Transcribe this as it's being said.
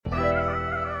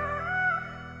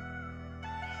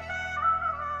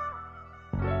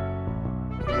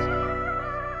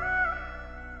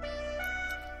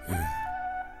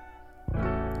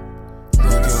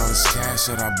gas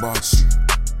that I bought you.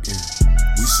 Yeah,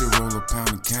 we should roll a pound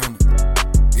and count it.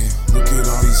 Yeah, look at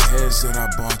all these heads that I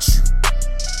bought you.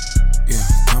 Yeah,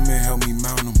 come and help me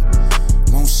mount them.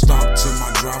 Won't stop till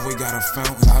my driveway got a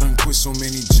fountain. I done quit so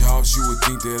many jobs, you would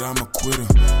think that I'm a quitter.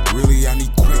 Really, I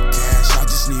need quick cash, I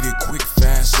just need it quick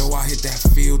fast. So I hit that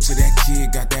field till that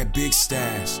kid got that big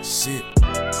stash. Shit.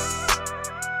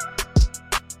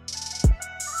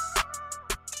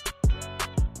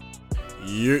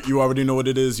 You already know what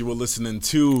it is. You were listening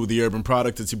to The Urban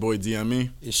Product. It's your boy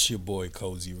DME. It's your boy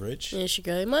Cozy Rich. It's your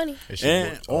girl Imani.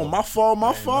 And my fault.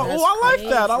 Oh, I like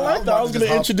that. I was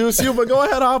gonna introduce you, but go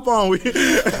ahead, hop on.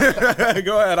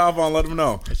 Go ahead, hop on. Let them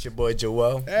know. It's your boy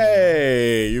Joel.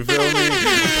 Hey, you feel me?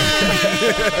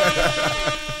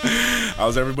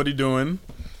 How's everybody doing?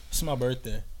 It's my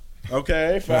birthday.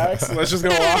 Okay, facts. Let's just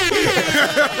go off. It's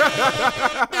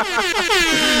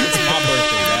my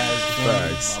birthday, guys.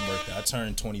 Facts. My birthday. I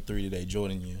turned 23 today,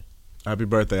 Jordan year. Happy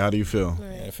birthday. How do you feel? Yeah,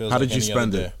 it feels How like did you any other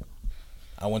spend day. it?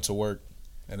 I went to work,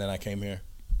 and then I came here.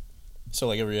 So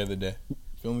like every other day.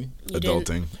 Feel me?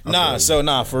 Adulting.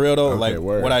 For real though, Okay, like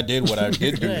word. what I did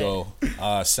do though,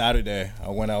 Saturday, I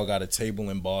went out, got a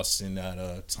table in Boston at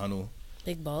a tunnel.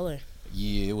 Big baller.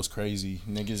 Yeah, it was crazy.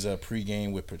 Niggas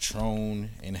pregame with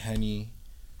Patron and Henny.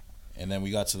 And then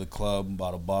we got to the club,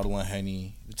 bought a bottle of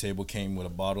Henny. The table came with a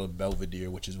bottle of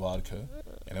Belvedere, which is vodka.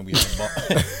 And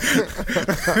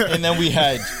then we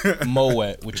had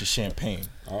Moet, which is champagne.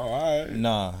 All right.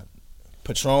 Nah.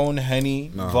 Patron,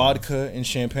 Henny, vodka, and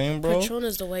champagne, bro. Patron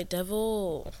is the white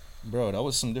devil. Bro, that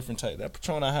was some different type. That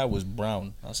Patron I had was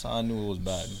brown. That's how I knew it was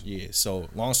bad. Yeah, so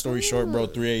long story short, bro,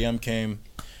 3 a.m. came.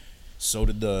 So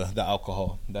did the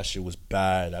alcohol. That shit was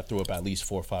bad. I threw up at least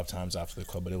 4 or 5 times after the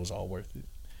club, but it was all worth it.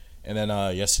 And then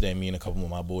yesterday, me and a couple of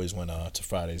my boys went to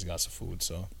Fridays, got some food.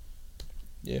 So,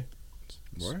 yeah.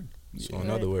 Word. So in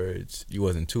other words, you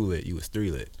wasn't TwoLitt, you was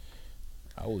 3Lit.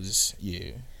 I was,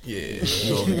 yeah.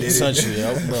 Essentially,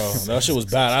 bro, that shit was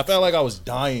bad. I felt like I was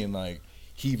dying, like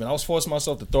heaving. I was forcing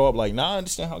myself to throw up. Like, I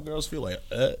understand how girls feel. Like,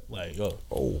 yo.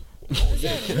 Oh. What does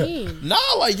that mean?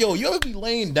 Like, yo, you ever be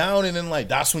laying down and then like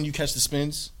that's when you catch the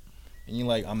spins, and you're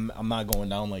like, I'm not going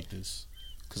down like this.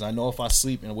 Because I know if I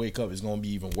sleep and wake up, it's going to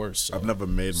be even worse. So. I've never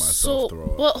made myself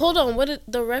throw up. Well, hold on.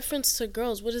 The reference to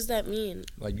girls, what does that mean?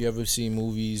 Like, you ever see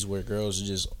movies where girls are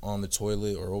just on the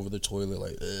toilet or over the toilet,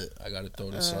 like, I got to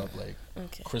throw this up. Like,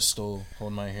 okay. Crystal,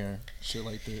 hold my hair, shit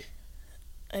like that.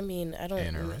 I mean, I don't...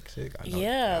 Anorexic? I know.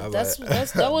 Yeah,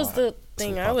 that was the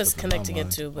thing I was connecting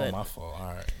it to, but... my fault,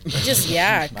 all right. Just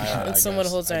yak when someone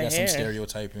holds our hair. I guess I'm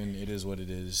stereotyping. It is what it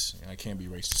is. I can't be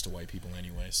racist to white people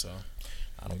anyway, so...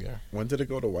 I don't care. When did it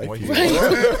go to white people?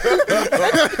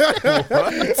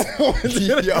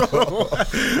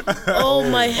 Oh,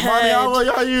 my head.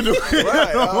 How you doing?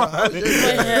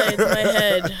 My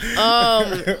head.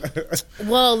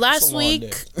 Well, last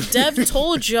week, Dev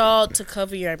told y'all to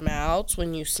cover your mouths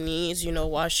when you sneeze,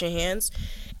 wash your hands.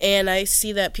 And I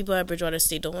see that people at Bridgewater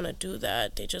State don't want to do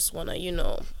that. They just want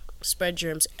to, spread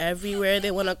germs everywhere. They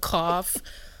want to cough.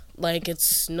 Like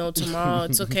it's no tomorrow.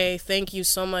 It's okay. Thank you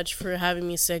so much for having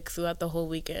me sick throughout the whole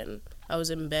weekend. I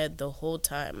was in bed the whole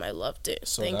time. I loved it.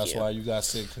 So Thank that's you. why you got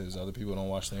sick, because other people don't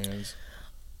wash their hands?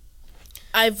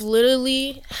 I've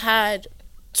literally had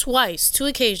two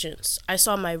occasions. I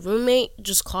saw my roommate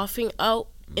just coughing out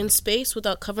in space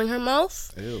without covering her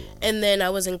mouth. Ew. And then I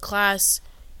was in class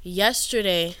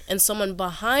yesterday and someone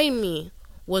behind me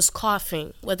was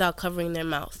coughing without covering their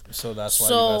mouth. So that's why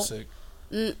you got sick?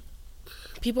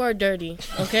 People are dirty,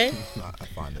 okay? I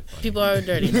find it funny. People are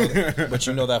dirty. But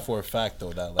you know that for a fact,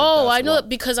 though. That. Like, I know it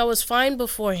because I was fine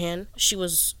beforehand. She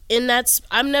was in that.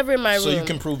 I'm never in my room. So you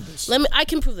can prove this. I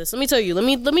can prove this. Let me tell you. Let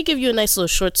me give you a nice little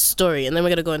short story, and then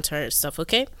we're gonna go into our stuff,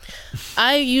 okay?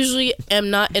 I usually am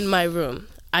not in my room.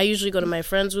 I usually go to my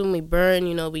friend's room. We burn.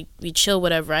 We chill,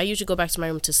 whatever. I usually go back to my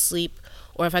room to sleep,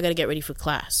 or if I gotta get ready for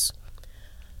class.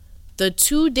 The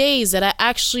 2 days that I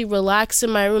actually relax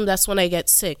in my room, that's when I get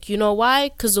sick. You know why?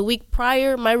 Because the week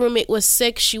prior, my roommate was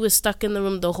sick. She was stuck in the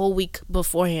room the whole week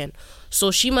beforehand. So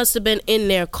she must have been in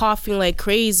there coughing like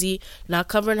crazy, not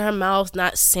covering her mouth,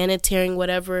 not sanitating,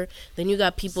 whatever. Then you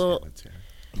got people...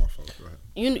 My fault, go ahead.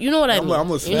 You know what I mean. I'm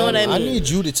listening. You know what I mean. I need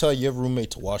you to tell your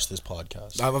roommate to watch this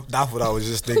podcast. That's what I was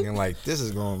just thinking. Like, this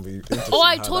is going to be interesting. Oh,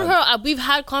 I told her, we've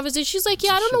had conversations. She's like,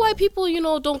 yeah, I don't know why people,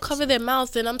 don't cover their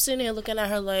mouth. And I'm sitting here looking at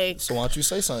her like... So why don't you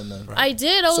say something then? I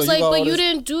did. I was like, but you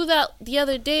didn't do that the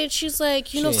other day. And she's like,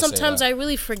 sometimes I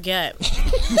really forget.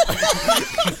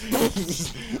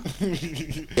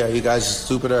 Okay, are you guys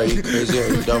stupid or are you crazy or are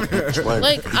you dumb? Which one?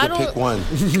 Like, you can pick one.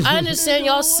 I understand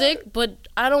y'all sick, but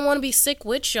I don't want to be sick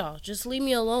with y'all. Just leave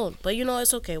me alone. But you know,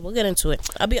 it's okay. We'll get into it.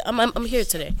 I'm here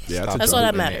today. Yeah, that's all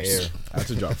that matters. I had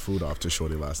to drop food off to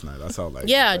Shorty last night. That's how like.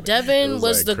 Yeah, Devin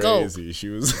was the GOAT. She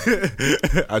was.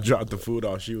 I dropped the food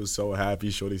off. She was so happy.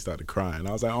 Shorty started crying.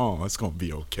 I was like, oh, it's gonna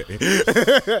be okay.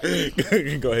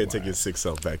 Go ahead, take your sick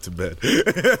self back to bed.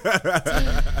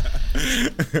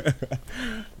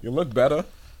 You look better.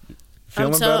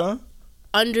 Feeling better?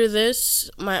 Under this,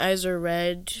 my eyes are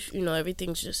red. You know,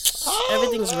 everything's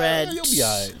red. You'll be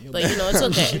alright. But you know, it's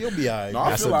okay. You'll be alright. No,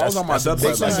 I feel like I was on my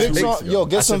deathbed last 2 weeks ago. Yo,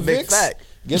 get some big Vicks. fact.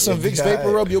 Get some Vicks Vapor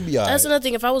Rub. You'll be alright. That's another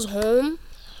thing. If I was home,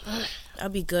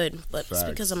 I'd be good. But Facts. it's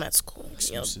because I'm at school.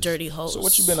 You know, dirty hoes. So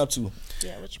what you been up to?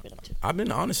 Yeah, what you been up to?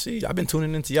 I've been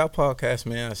tuning into y'all podcast,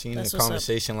 man. I seen That's the what's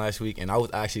conversation last week, and I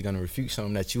was actually gonna refute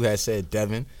something that you had said,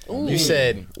 Devin. Ooh. You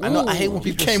said, I hate when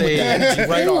people say,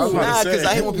 right? nah, because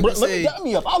I hate when people say, Let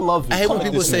me up. I love you. I hate when Come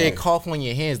people this say man. cough on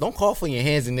your hands. Don't cough on your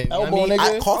hands and then you know Elbow, what I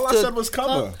mean? nigga. All I said was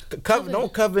cover.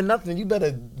 Don't cover nothing. You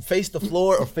better face the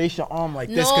floor or face your arm like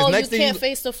this. No, Next you thing can't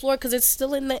face the floor because it's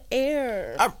still in the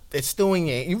air. it's still in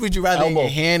your. Would you rather in your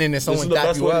hand and then someone the dap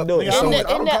best you way to up? do it. I don't in the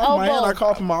cough my hand. elbow. I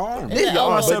cough my arm. In the elbow.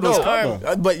 I said it was No.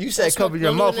 cover. But you said That's cover what- your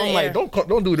don't mouth. do it in I'm the like, air.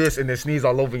 don't do this and then sneeze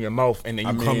all over your mouth and then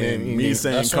you I come in. mean, me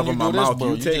saying That's when cover you my do this, mouth, bro.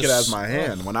 you You take it just- as my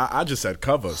hand. When I just said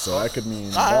cover, so that could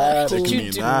mean that, it could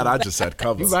mean that. I just said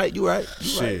cover. You right.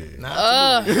 Shit.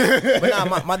 Nah, but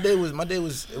nah, my day was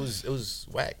it was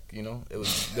whack. You know, it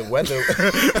was the weather.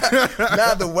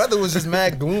 The weather was just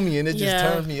mad gloomy and it just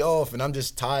turned me off. And I'm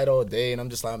just tired all day. And I'm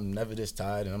just like, I'm never this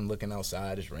tired. And I'm looking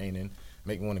outside, it's raining.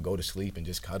 Make me want to go to sleep and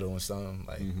just cuddle and something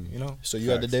like you know. So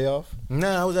you had the day off?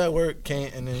 Nah, I was at work,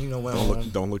 and then went home.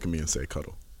 Don't look at me and say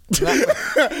cuddle.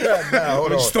 Nah,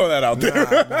 hold on. Just throw that out there.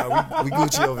 Nah, we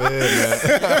Gucci over here,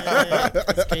 man.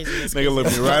 It's crazy. It's Nigga look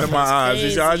me right in my eyes.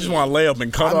 crazy. I just want to lay up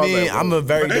and cuddle. I mean, I'm a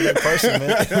very different person,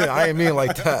 man. I ain't mean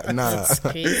like that. Nah. It's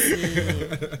crazy.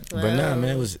 But nah,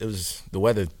 man, it was the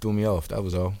weather threw me off. That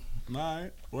was all.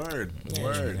 Alright, word.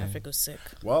 Traffic was sick.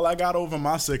 Well, I got over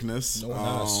my sickness.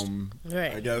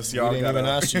 Right. I guess We y'all didn't gotta. even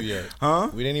ask you yet. Huh?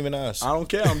 We didn't even ask. I don't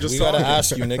care. I'm just We talking. gotta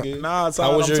ask you, nigga. Nah, it's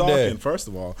How all was I'm your talking. day? First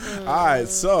of all, all right.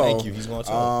 So Thank you. He's gonna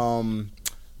talk.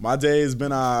 my day's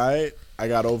been alright. I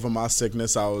got over my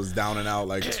sickness. I was down and out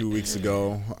like 2 weeks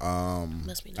ago.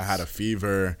 Must be nice. I had a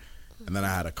fever, and then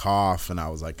I had a cough, and I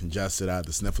was like congested. I had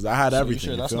the sniffles. I had So you everything.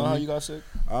 sure you that's feel not how me? you got sick?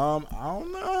 I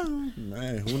don't know.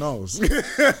 Man, who knows? I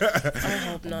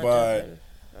hope not. But Devin.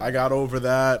 I got over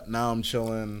that. Now I'm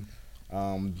chilling.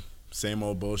 Same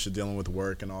old bullshit dealing with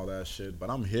work and all that shit. But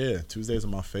I'm here. Tuesdays are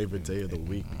my favorite day of the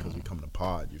week because we come to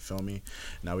pod. You feel me?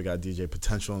 Now we got DJ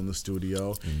Potential in the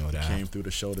studio. You know that. He came through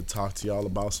the show to talk to y'all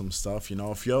about some stuff. You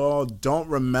know, if y'all don't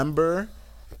remember,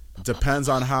 depends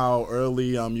on how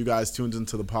early you guys tuned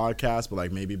into the podcast. But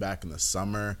like maybe back in the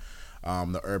summer,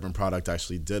 the Urban Product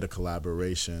actually did a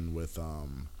collaboration with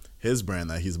his brand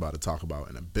that he's about to talk about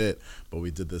in a bit. But we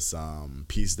did this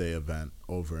Peace Day event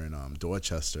over in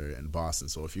Dorchester in Boston.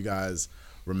 So if you guys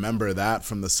remember that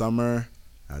from the summer,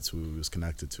 that's who he was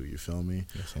connected to. You feel me?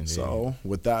 Yes, indeed. So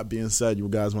with that being said, you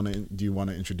guys do you want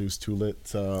to introduce TwoLitt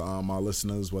to our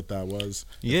listeners? What that was?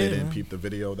 If Yeah. they didn't peep the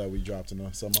video that we dropped in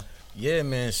the summer. Yeah,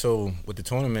 man. So with the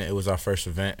tournament, it was our first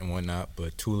event and whatnot.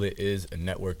 But TwoLitt is a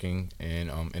networking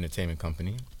and entertainment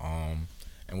company.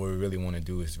 And what we really want to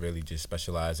do is really just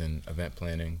specialize in event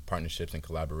planning, partnerships, and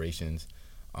collaborations.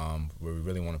 Where we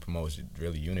really want to promote is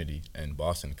really unity in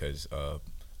Boston because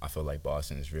I feel like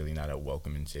Boston is really not a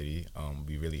welcoming city.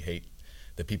 We really hate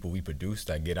the people we produce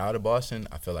that get out of Boston.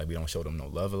 I feel like we don't show them no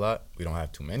love a lot. We don't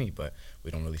have too many, but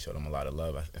we don't really show them a lot of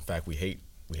love. In fact, we hate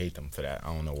them for that.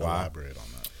 I don't know why. Elaborate on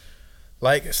that.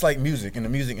 Like, it's like music. In the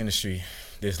music industry,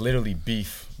 there's literally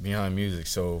beef behind music.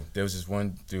 So there was this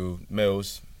one dude,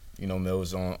 Mills,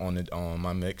 Mills on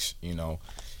my mix,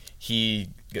 he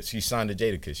signed to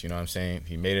Jadakiss, you know what I'm saying?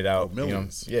 He made it out.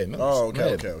 Millions. Yeah, Millions. Oh,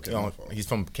 okay, Yeah. okay. My fault. He's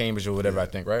from Cambridge or whatever, I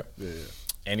think, right? Yeah.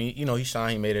 And he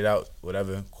signed, he made it out,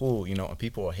 whatever, cool, and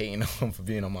people are hating on him for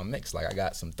being on my mix. Like, I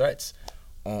got some threats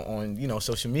on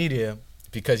social media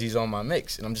because he's on my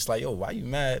mix. And I'm just like, yo, why you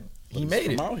mad? He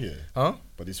made it. From out here. Huh?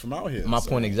 But he's from out here. My so.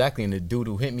 point exactly, and the dude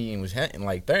who hit me and was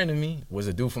like threatening me was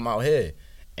a dude from out here.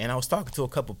 And I was talking to a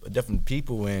couple of different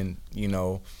people, and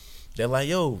they're like,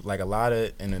 yo, like a lot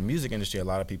of in the music industry, a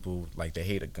lot of people like they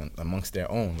hate amongst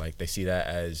their own, like they see that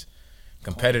as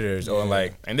competitors or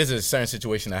like. And this is a certain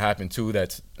situation that happened too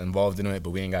that's involved in it, but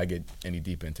we ain't gotta get any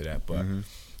deeper into that. But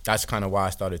that's kind of why I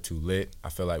started TwoLitt. I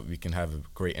feel like we can have a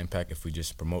great impact if we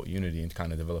just promote unity and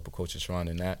kind of develop a culture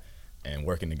surrounding that and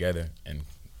working together, and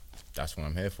that's what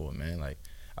I'm here for, man. Like,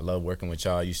 I love working with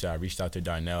y'all. You said I reached out to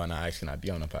Darnell and I asked, can I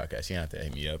be on the podcast? He had to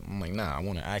hit me up. I'm like, nah, I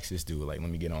want to ask this dude. Like, let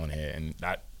me get on here. And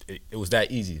it was that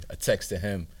easy. A text to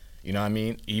him. You know what I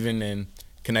mean? Even in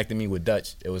connecting me with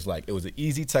Dutch, it was like, it was an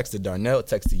easy text to Darnell, a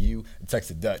text to you, a text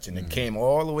to Dutch. And it came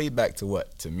all the way back to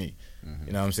what? To me.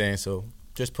 You know what I'm saying? So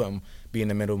just being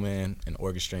the middleman and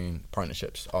orchestrating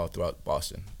partnerships all throughout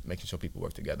Boston, making sure people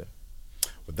work together.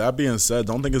 With that being said,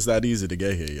 don't think it's that easy to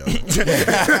get here, yo. Because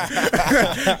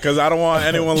I don't want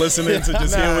anyone listening to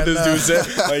just hear what this dude said.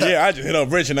 Like, yeah, I just hit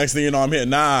up Rich, and next thing you know, I'm here.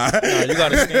 Nah, you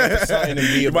gotta stand for something and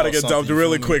be you about to get dumped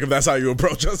really me? quick if that's how you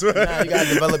approach us. Nah, you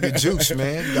gotta develop your juice,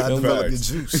 man. You gotta develop your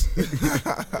juice.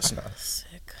 Sick.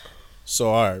 So,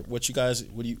 all right, what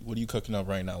are you cooking up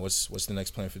right now? What's the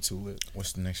next plan for TwoLitt?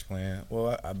 What's the next plan?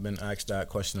 Well, I've been asked that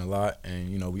question a lot, and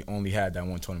you know, we only had that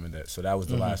one tournament, so that was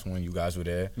the last one. You guys were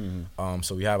there.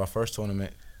 So we have our first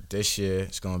tournament this year.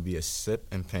 It's gonna be a sip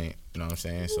and paint. You know what I'm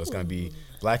saying? So it's gonna be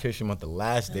Black History Month, the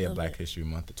last day of Black History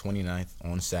Month, the 29th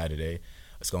on Saturday.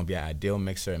 It's gonna be an Ideal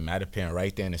Mixer in Mattapan,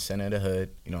 right there in the center of the hood.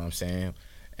 You know what I'm saying?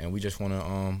 And we just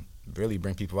wanna really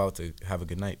bring people out to have a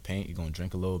good night. Paint. You're gonna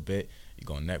drink a little bit. You're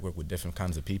going to network with different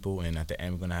kinds of people, and at the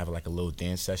end, we're going to have like a little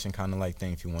dance session kind of like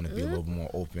thing if you want to be a little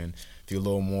more open, if you're a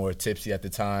little more tipsy at the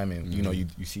time, and you know, you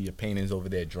see your paintings over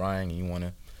there drying, and you want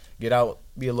to get out,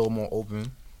 be a little more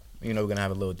open. You know, we're going to have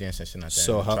a little dance session at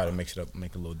the end, try to mix it up,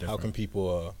 make it a little different. How can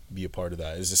people be a part of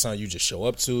that? Is it something you just show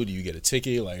up to? Do you get a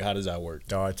ticket? Like, how does that work?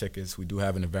 There are tickets. We do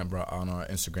have an Eventbrite on our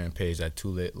Instagram page at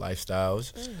TwoLitt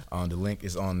Lifestyles. The link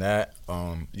is on that.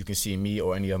 You can see me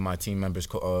or any of my team members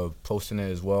posting it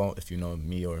as well. If you know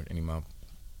me or any of my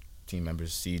team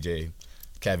members, CJ,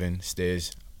 Kevin,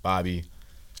 Stiz, Bobby.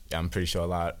 Yeah, I'm pretty sure a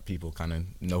lot of people kind of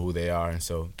know who they are, and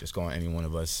so just go on any one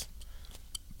of us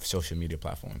social media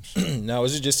platforms. Now,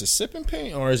 is it just a sip and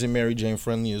paint, or is it Mary Jane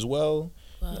friendly as well?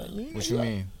 What you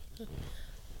mean?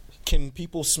 Can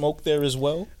people smoke there as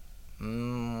well?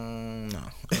 No.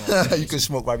 You can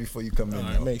smoke right before you come in.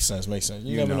 Right, makes sense.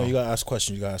 You never know. You gotta ask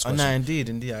questions. Nah, indeed,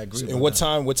 I agree. So, and what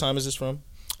time is this from?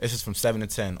 This is from 7 to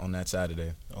 10 on that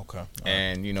Saturday. Okay.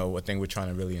 And you know, what thing we're trying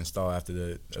to really install after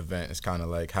the event is kind of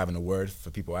like having a word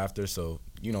for people after. So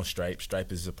you know, Stripe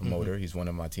is a promoter. He's one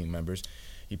of my team members.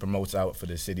 He promotes out for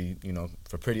the city, you know,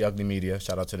 for Pretty Ugly Media.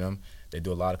 Shout out to them. They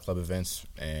do a lot of club events,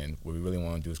 and what we really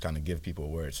want to do is kind of give people a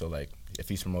word. So, like, if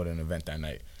he's promoting an event that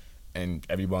night and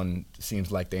everyone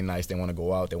seems like they're nice, they want to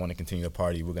go out, they want to continue the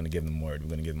party, we're going to give them a word. We're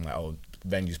going to give them, like, oh,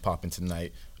 venue's popping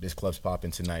tonight, this club's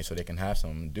popping tonight, so they can have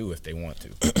something to do if they want to.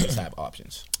 Just have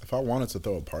options. If I wanted to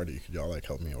throw a party, could y'all, like,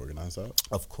 help me organize that?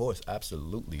 Of course,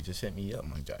 absolutely. Just hit me up,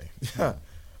 my guy.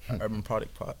 Urban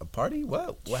product party?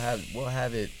 What? We'll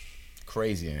have it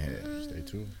crazy in here. Stay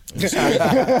tuned. It's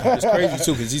crazy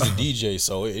too, because he's a DJ,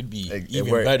 so it'd be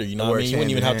even better. You know what I mean? You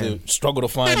wouldn't even have to struggle to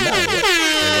find out.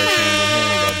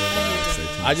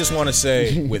 I just want to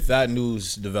say, with that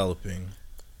news developing,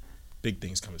 big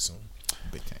things coming soon.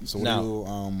 Big things. So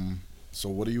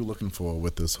what are you looking for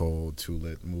with this whole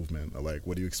TwoLitt movement? Like,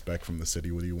 what do you expect from the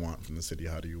city? What do you want from the city?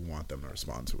 How do you want them to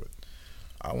respond to it?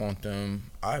 I want to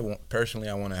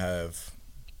have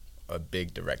a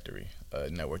big directory, a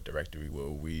network directory where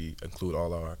we include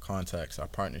all our contacts, our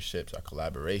partnerships, our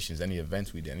collaborations, any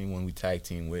events we did, anyone we tag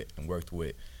team with and worked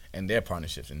with, and their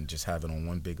partnerships, and just have it on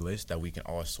one big list that we can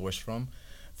all source from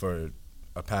for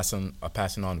a passing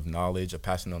on of knowledge, a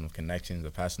passing on of connections,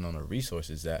 a passing on of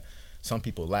resources that some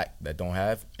people lack that don't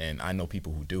have, and I know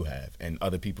people who do have, and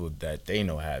other people that they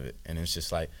know have it. And it's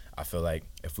just like, I feel like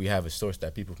if we have a source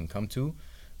that people can come to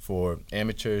for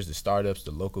amateurs, the startups,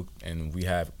 the local, and we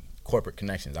have corporate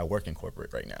connections. I work in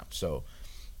corporate right now. So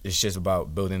it's just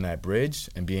about building that bridge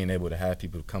and being able to have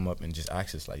people come up and just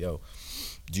ask us like, yo,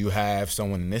 do you have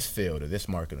someone in this field or this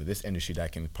market or this industry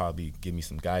that can probably give me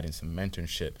some guidance, some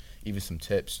mentorship, even some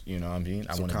tips, you know what I mean?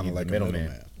 I want to be like the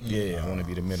middleman. Yeah, I want to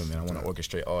be the middleman. I want to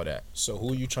orchestrate all that. So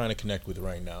who are you trying to connect with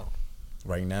right now?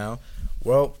 Right now?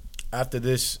 Well,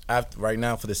 right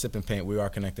now for the Sip and Paint, we are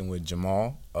connecting with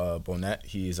Jamal Monét.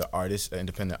 He is an artist, an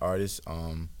independent artist.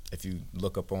 If you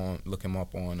look him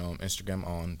up on Instagram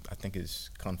on, I think it's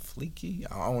Confleeky.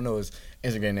 I don't know his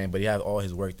Instagram name, but he has all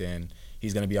his work there, and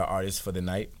he's gonna be our artist for the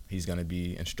night. He's gonna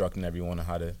be instructing everyone on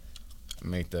how to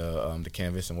make the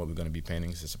canvas and what we're gonna be painting.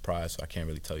 It's a surprise, so I can't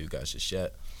really tell you guys just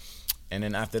yet. And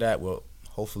then after that, we'll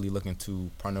hopefully looking to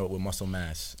partner up with Muscle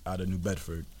Mass out of New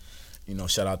Bedford. You know,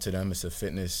 shout out to them. It's a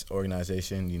fitness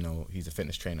organization. You know, he's a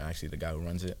fitness trainer, actually, the guy who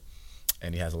runs it,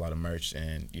 and he has a lot of merch.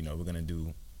 And you know, we're gonna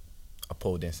do a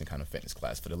pole dancing kind of fitness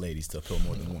class for the ladies to appeal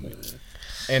more than women.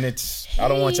 And I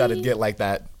don't want y'all to get like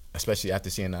that especially after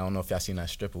seeing, I don't know if y'all seen that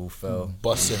stripper who fell.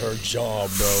 Busted her jaw,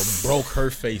 bro. Broke her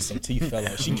face. Some teeth fell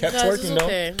out. She kept Guys, it's twerking,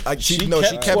 okay. though. She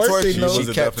kept twerking, twerking. though. She was She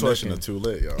the kept definition twerking. of too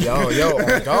lit, yo. Yo,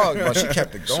 oh, dog, bro, she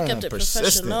kept it going, She kept it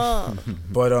persistent. professional.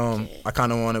 But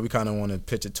we kind of want to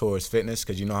pitch it towards fitness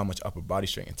because you know how much upper body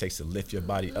strength it takes to lift your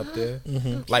body up there.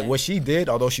 Like what she did,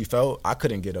 although she fell, I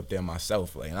couldn't get up there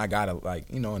myself. Like, and I got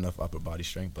enough upper body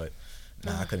strength, but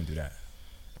I couldn't do that.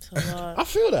 I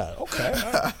feel that. Okay.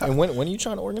 And when are you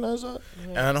trying to organize that?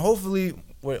 And hopefully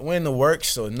we're in the works,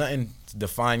 so nothing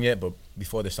defined yet. But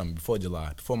before the summer, before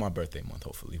July, before my birthday month,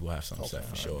 hopefully we'll have something set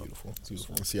for sure. Beautiful.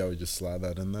 See how we just slide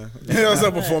that in there? Yeah, what's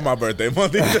up before my birthday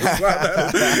month? Just slide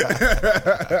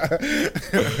that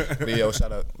in. Leo,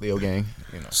 shout out Leo gang.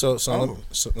 You know. So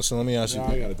let me ask you.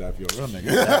 I gotta tap you a real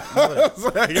nigga.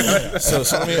 So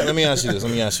let me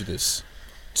ask you this.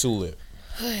 TwoLitt.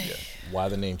 Why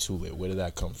the name TwoLitt? Where did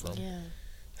that come from? Yeah.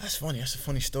 That's funny. That's a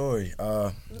funny story.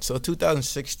 So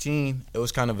 2016, it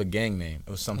was kind of a gang name.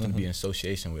 It was something to be in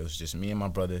association with. It was just me and my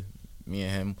brother, me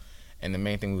and him. And the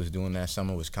main thing we was doing that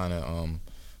summer was kind of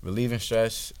relieving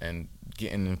stress and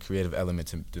getting the creative element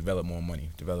to develop more money,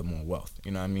 develop more wealth.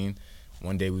 You know what I mean?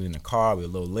 One day we were in the car, we were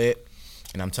a little lit.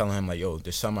 And I'm telling him, like, yo,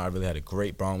 this summer I really had a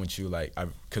great bond with you. Like,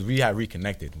 because we had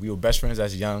reconnected. We were best friends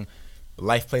as young.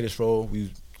 Life played its role.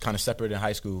 We kind of separated in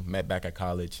high school, met back at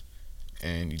college.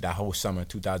 And that whole summer,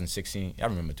 2016, I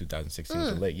remember 2016, it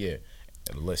was a late year,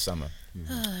 a lit summer.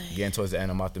 Getting towards the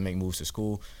end, I'm about to make moves to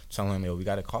school, telling him, yo, we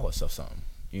got to call ourselves something.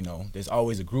 You know, there's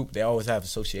always a group, they always have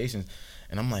associations.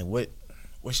 And I'm like, what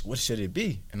should it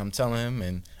be? And I'm telling him,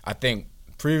 and I think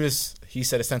he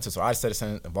said a sentence, or I said a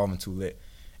sentence involving TwoLitt.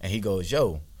 And he goes,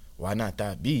 yo, why not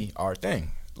that be our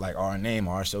thing? Like our name,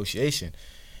 our association.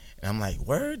 And I'm like,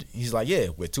 word? He's like, yeah,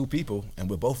 we're two people and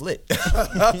we're both lit.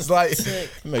 I was like,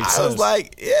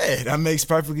 yeah, that makes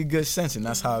perfectly good sense. And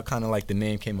that's how kind of like the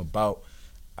name came about.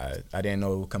 I didn't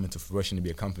know it would come into fruition to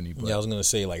be a company. But yeah, I was gonna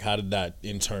say, like, how did that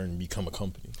in turn become a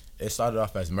company? It started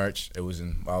off as merch. It was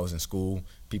while I was in school.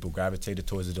 People gravitated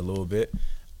towards it a little bit.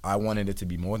 I wanted it to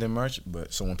be more than merch,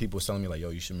 but so when people was telling me like, yo,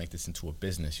 you should make this into a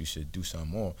business, you should do something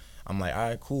more. I'm like, all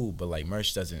right, cool, but like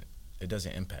merch doesn't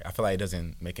impact. I feel like it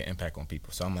doesn't make an impact on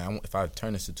people. So I'm like, if I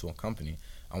turn this into a company,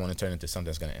 I want to turn it into something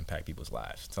that's going to impact people's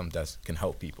lives, something that can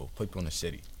help people, put people in the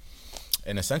city.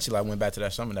 And essentially, I went back to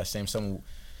that same summer,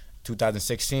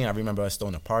 2016. I remember us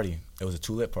throwing a party. It was a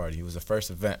TwoLitt party. It was the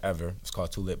first event ever. It was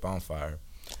called TwoLitt Bonfire.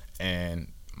 And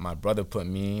my brother put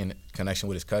me in connection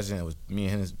with his cousin. It was me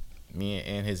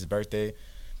and his birthday.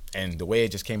 And the way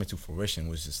it just came into fruition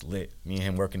was just lit. Me and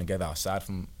him working together outside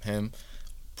from him,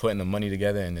 putting the money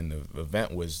together, and then the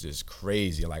event was just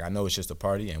crazy. Like, I know it's just a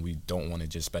party, and we don't want to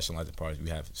just specialize in parties. We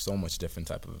have so much different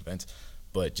type of events.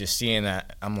 But just seeing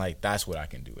that, I'm like, that's what I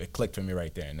can do. It clicked for me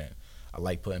right there and then. I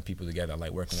like putting people together. I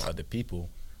like working with other people.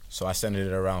 So I centered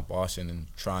it around Boston and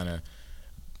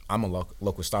I'm a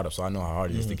local startup, so I know how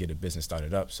hard it is to get a business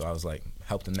started up. So I was like,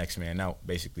 help the next man out,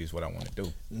 basically, is what I want to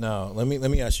do. Now, let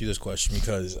me ask you this question,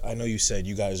 because I know you said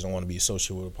you guys don't want to be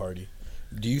associated with a party.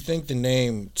 Do you think the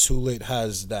name TwoLitt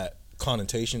has that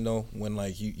connotation, though? When,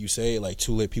 like, you say, like,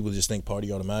 TwoLitt, people just think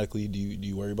party automatically. Do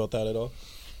you worry about that at all?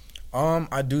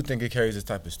 I do think it carries this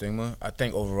type of stigma. I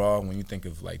think overall, when you think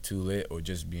of, like, TwoLitt or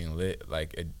just being lit,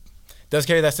 like, it does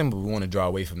carry that stigma, but we want to draw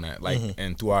away from that. Like,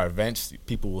 and through our events,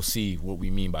 people will see what we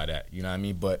mean by that. You know what I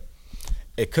mean? But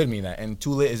it could mean that. And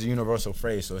TwoLitt is a universal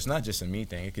phrase, so it's not just a me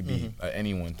thing. It could be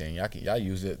anyone thing. Y'all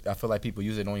use it. I feel like people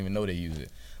use it, don't even know they use it.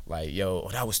 Like, yo,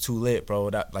 that was TwoLitt, bro.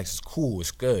 That, like, it's cool.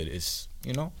 It's good. It's,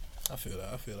 you know? I feel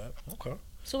that. Okay.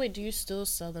 So wait, do you still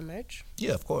sell the merch?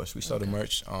 Yeah, of course. We sell the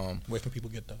merch. Where can people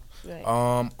get that? Right.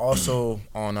 Also,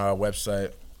 on our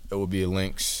website, there will be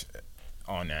links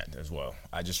on that as well.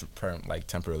 I just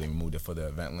temporarily removed it for the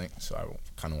event link, so I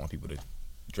kind of want people to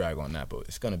drag on that, but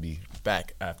it's going to be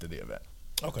back after the event.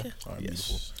 Okay. All right, yes.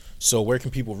 beautiful. So where can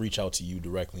people reach out to you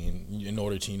directly in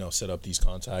order to, set up these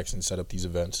contacts and set up these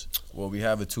events? Well, we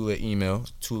have a TwoLitt email,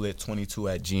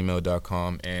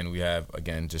 twolit22@gmail.com, and we have,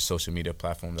 again, just social media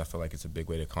platforms. I feel like it's a big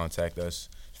way to contact us.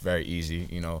 It's very easy.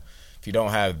 If you don't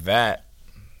have that,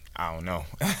 I don't know.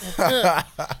 I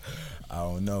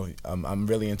don't know. I'm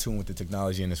really in tune with the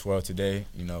technology in this world today,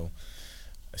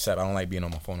 except I don't like being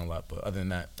on my phone a lot, but other than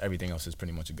that, everything else is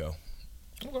pretty much a go.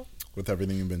 Okay. With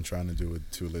everything you've been trying to do with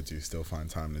TwoLitt, do you still find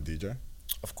time to DJ?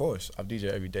 Of course. I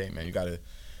DJ every day, man. You got to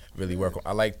really work on.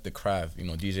 I like the craft.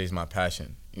 DJ is my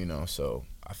passion, so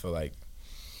I feel like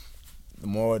the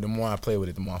more I play with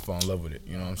it, the more I fall in love with it.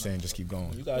 You know what I'm saying? Just keep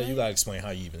going. You gotta explain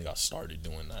how you even got started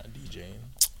doing that, DJing.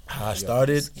 How I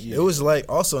started? Yeah. It was like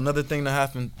also another thing that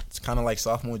happened. It's kind of like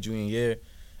sophomore, junior year.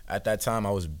 At that time,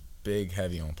 I was big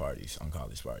heavy on parties, on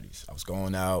college parties. I was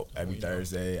going out every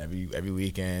Thursday, every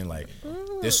weekend. Like,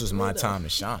 this was my time to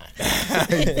shine.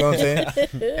 You know what I'm saying?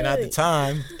 And at the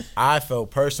time, I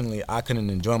felt personally I couldn't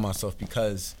enjoy myself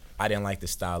because I didn't like the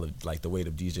style of, like, the way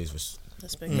the DJs was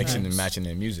mixing and matching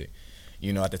their music.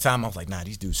 You know, at the time, I was like, nah,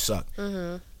 these dudes suck.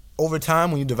 Over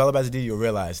time, when you develop as a DJ, you'll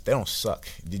realize they don't suck.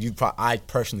 I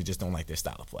personally just don't like their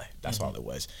style of play. That's all it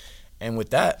was. And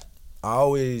with that, I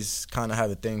always kind of have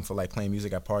a thing for, like, playing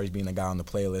music at parties, being a guy on the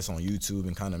playlist on YouTube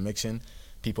and kind of mixing.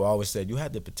 People always said, you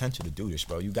had the potential to do this,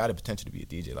 bro. You got the potential to be a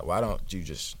DJ. Like, why don't you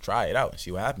just try it out and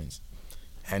see what happens?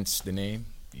 Hence the name,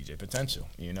 DJ Potential,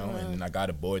 you know? And then I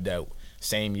got aboard that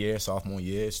same year, sophomore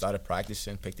year, started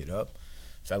practicing, picked it up,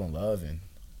 fell in love, and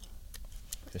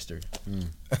history.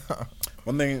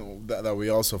 One thing that we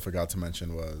also forgot to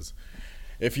mention was,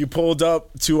 if you pulled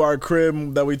up to our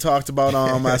crib that we talked about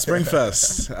at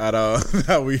Springfest, at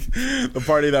the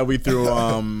party that we threw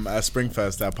at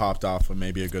Springfest that popped off for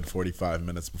maybe a good 45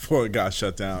 minutes before it got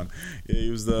shut down. Yeah,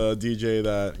 he was the DJ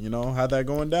that, you know, had that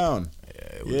going down.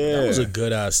 That was a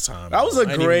good ass time. That was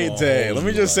a great day. Let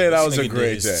me just say that was a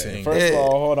great day. First of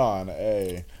all, hold on.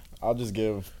 Hey, I'll just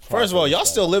give. First of all, y'all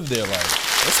still live there, like.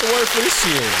 What's the word for this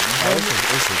year?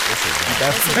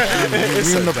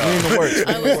 We in the works.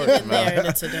 I wasn't even there, and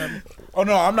it's a dub. Oh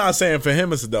no, I'm not saying for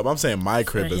him it's a dub. I'm saying my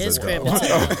crib is a dub.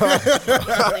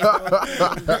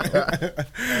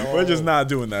 We're just not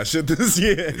doing that shit this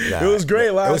year. Nah, it was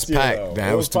great last year. Packed.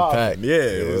 It was too packed. Yeah,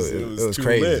 it was too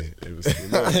crazy. lit. It was too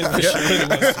lit. I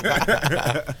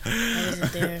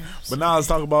wasn't there. But now let's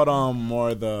talk about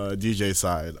more the DJ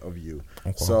side of you.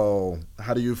 Okay. So,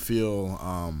 how do you feel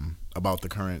about the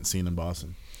current scene in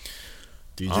Boston?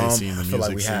 DJ scene, the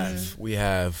music scene. We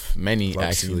have many Club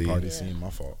actually. Scene, party scene, my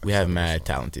fault. We have mad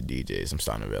talented DJs. I'm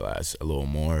starting to realize a little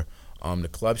more. The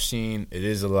club scene, it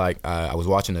is like I was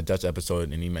watching a Dutch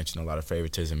episode and he mentioned a lot of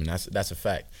favoritism, and that's a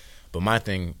fact. But my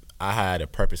thing, I had a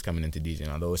purpose coming into DJing.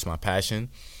 Although it's my passion,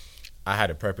 I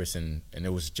had a purpose, and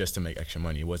it was just to make extra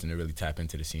money. It wasn't to really tap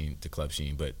into the scene, the club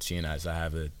scene. But seeing as I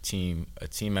have a team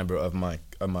member of my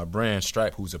brand,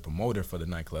 Stripe, who's a promoter for the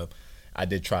nightclub, I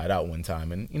did try it out one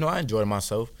time, and you know I enjoyed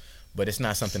myself. But it's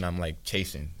not something I'm like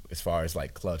chasing as far as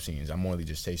like club scenes. I'm more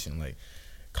just chasing like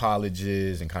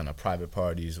colleges and kind of private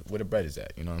parties where the bread is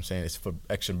at. You know what I'm saying? It's for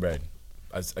extra bread.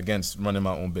 As against running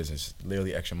my own business,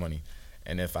 literally extra money.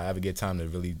 And if I ever get time to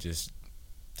really just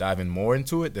dive in more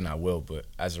into it, then I will. But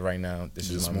as of right now, this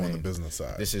is my more main, on the business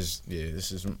side. This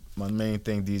is my main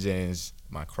thing. DJing is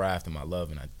my craft and my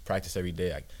love, and I practice every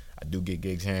day. I do get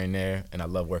gigs here and there, and I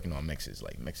love working on mixes.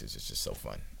 Like mixes is just so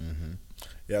fun. Mm-hmm.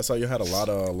 Yeah, I saw you had a lot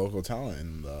of local talent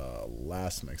in the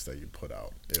last mix that you put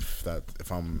out. If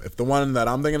the one that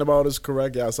I'm thinking about is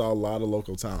correct, yeah, I saw a lot of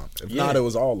local talent. If not, it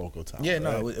was all local talent. Yeah, right?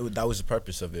 no, that was the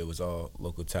purpose of it. It was all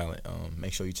local talent.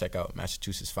 Make sure you check out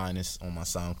Massachusetts Finest on my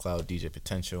SoundCloud, DJ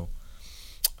Potential.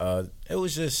 It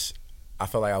was just, I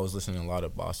felt like I was listening to a lot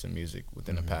of Boston music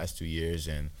within the past 2 years,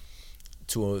 and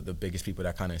two of the biggest people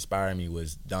that kind of inspired me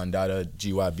was Don Dada,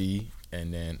 GYB,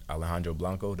 and then Alejandro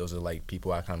Blanco. Those are like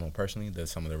people I kind of know personally. They're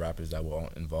some of the rappers that were all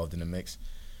involved in the mix.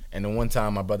 And then one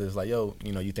time my brother was like, yo,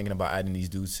 you know, you thinking about adding these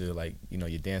dudes to like, you know,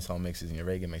 your dance hall mixes and your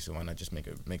reggae mixes, why not just make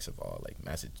a mix of all like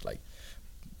massive, like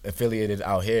affiliated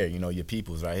out here, you know, your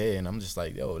peoples right here. And I'm just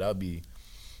like, yo, that would be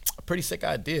a pretty sick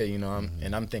idea, you know.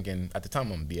 And I'm thinking, at the time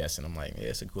I'm BSing, I'm like, yeah,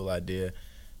 it's a cool idea.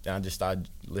 Then I just started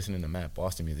listening to mad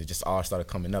Boston music. Just all started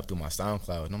coming up through my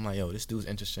SoundCloud. And I'm like, yo, this dude's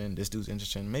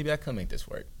interesting. Maybe I could make this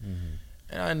work.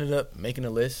 And I ended up making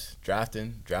a list,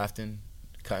 drafting,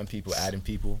 cutting people, adding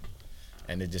people.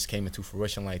 And it just came into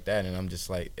fruition like that. And I'm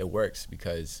just like, it works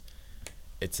because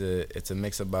it's a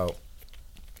mix about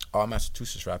all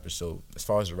Massachusetts rappers. So as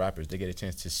far as the rappers, they get a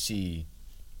chance to see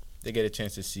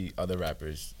other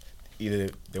rappers. Either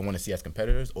they want to see as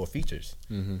competitors or features.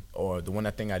 Or the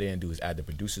one thing I didn't do is add the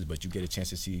producers, but you get a chance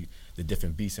to see the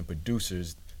different beats and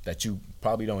producers that you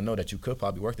probably don't know that you could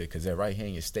probably work there because they're right here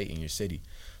in your state, in your city.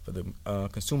 For the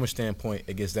consumer standpoint,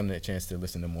 it gives them the chance to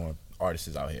listen to more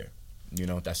artists out here. You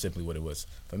know, that's simply what it was.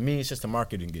 For me, it's just a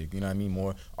marketing gig. You know what I mean?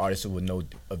 More artists who would know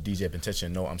of DJ Potential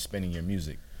and know I'm spinning your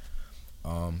music.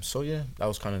 So yeah, that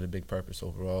was kind of the big purpose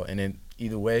overall. And then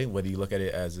either way, whether you look at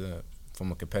it as from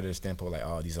a competitive standpoint, like,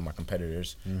 oh, these are my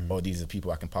competitors, or these are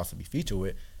people I can possibly feature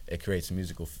with, it creates a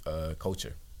musical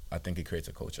culture. I think it creates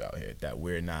a culture out here that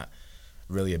we're not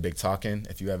really a big talking.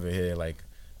 If you ever hear like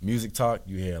music talk,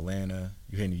 you hear Atlanta,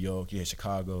 you hear New York, you hear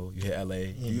Chicago, you hear LA.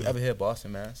 You ever hear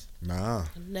Boston, Mass? Nah.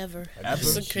 Never. Ever?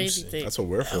 It's a crazy thing. That's what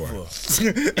we're for. And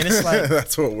it's like,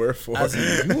 that's what we're for.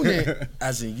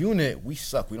 As a unit, we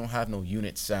suck. We don't have no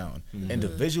unit sound.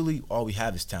 Individually, all we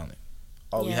have is talent.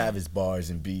 All we Yeah. have is bars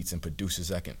and beats and producers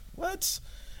that can what?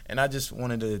 And I just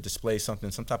wanted to display some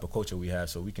type of culture we have,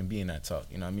 so we can be in that talk.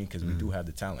 You know what I mean? Because we do have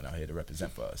the talent out here to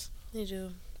represent for us. They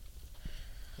do.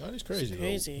 That is crazy. It's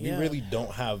crazy, though. yeah. We really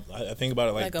don't have. I think about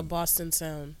it Like a Boston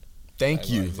sound. Thank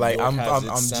you. New Like York I'm has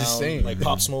its just sound, saying. like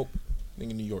Pop Smoke,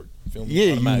 nigga, New York. Feel me? Yeah,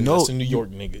 you Automatic. know- That's a New York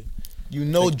nigga. You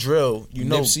know drill. You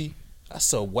know Nipsey,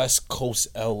 that's a West Coast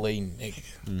LA nigga.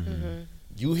 Mm-hmm.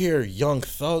 You hear Young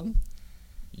Thug,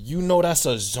 you know that's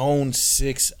a Zone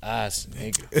 6 ass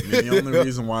nigga. I mean, the only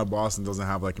reason why Boston doesn't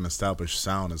have like an established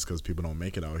sound is because people don't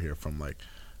make it out here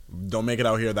don't make it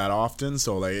out here that often.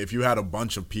 So like if you had a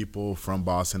bunch of people from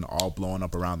Boston all blowing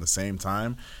up around the same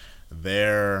time,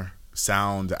 their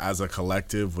sound as a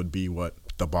collective would be what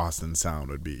the Boston sound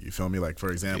would be. You feel me? Like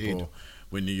for example,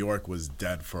 when New York was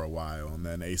dead for a while and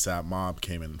then ASAP Mob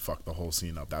came in and fucked the whole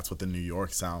scene up. That's what the New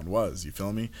York sound was. You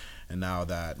feel me? And now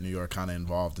that New York kind of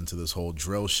involved into this whole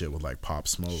drill shit with like Pop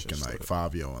Smoke and like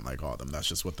Fabio and like all them, that's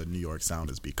just what the New York sound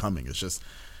is becoming. It's just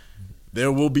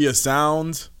there will be a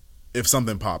sound if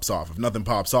something pops off. If nothing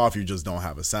pops off, you just don't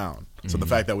have a sound. So the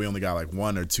fact that we only got like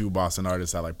one or two Boston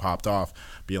artists that like popped off,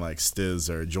 being like Stiz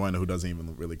or Joyner, who doesn't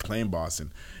even really claim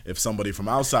Boston. If somebody from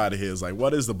outside of here is like,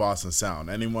 what is the Boston sound?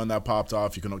 Anyone that popped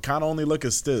off, you can kind of only look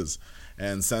at Stiz.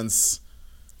 And since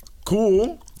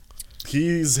cool,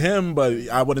 he's him, but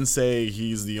I wouldn't say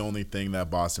he's the only thing that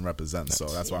Boston represents. So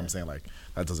that's why I'm saying like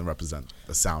that doesn't represent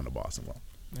the sound of Boston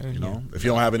well. You know, if you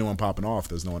don't have anyone popping off,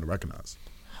 there's no one to recognize.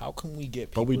 How can we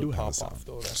get But people we do to have a pop sound. off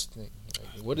though? That's the thing.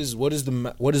 Like,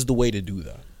 what is the way to do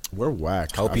that? We're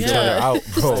whack. help I each feel other Yeah. out,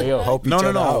 bro. Help each No.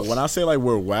 other out. When I say like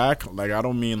we're whack, like I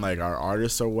don't mean like our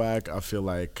artists are whack. I feel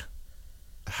like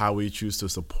how we choose to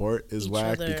support is Each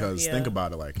whack other, because yeah. think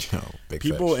about it. Like Yo, big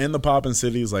people facts. in the poppin'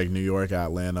 cities like New York,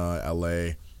 Atlanta,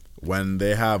 LA, when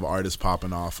they have artists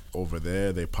popping off over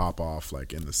there, they pop off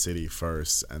like in the city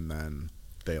first, and then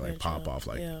they like pop off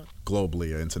like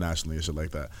globally or internationally and shit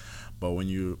like that. But when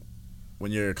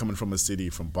you're coming from a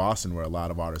city from Boston where a lot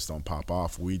of artists don't pop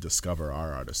off, we discover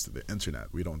our artists through the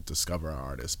internet. We don't discover our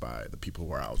artists by the people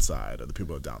who are outside or the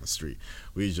people who are down the street.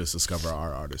 We just discover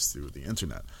our artists through the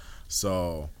internet.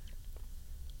 So,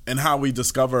 and how we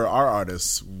discover our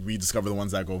artists, we discover the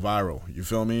ones that go viral. You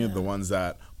feel me? The ones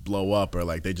that blow up or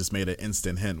like they just made an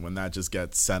instant hit. When that just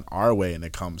gets sent our way and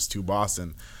it comes to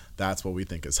Boston, that's what we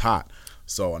think is hot.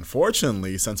 So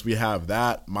unfortunately, since we have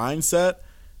that mindset,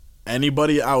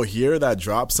 anybody out here that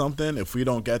drops something, if we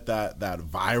don't get that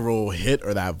viral hit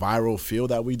or that viral feel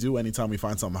that we do anytime we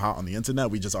find something hot on the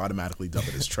internet, we just automatically dump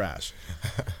it as trash.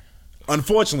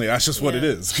 Unfortunately, that's just what it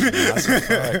is. That's a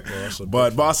fact, bro. That's a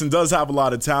But Boston does have a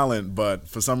lot of talent, but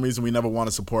for some reason we never want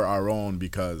to support our own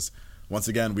because once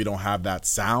again, we don't have that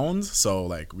sound. So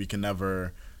like we can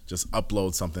never just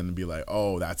upload something and be like,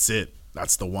 oh, that's it.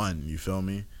 That's the one. You feel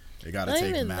me? They gotta Not take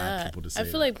even mad that. people to say I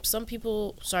feel like some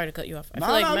people. Sorry to cut you off. I Nah,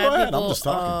 feel like nah, mad go ahead. people. I'm just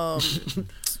talking.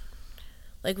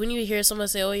 Like when you hear someone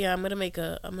say, "Oh yeah, I'm gonna make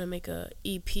a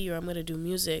EP or I'm gonna do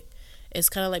music," it's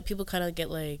kind of like people kind of get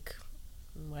like,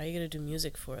 "Why are you gonna do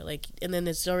music for?" Like, and then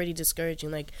it's already discouraging.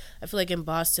 Like I feel like in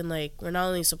Boston, like we're not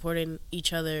only supporting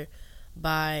each other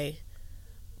by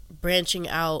branching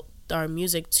out our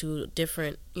music to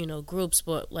different groups,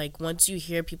 but like once you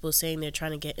hear people saying they're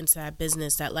trying to get into that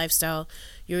business, that lifestyle,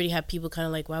 you already have people kind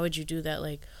of like, why would you do that?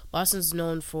 Like Boston's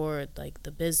known for like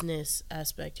the business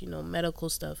aspect, medical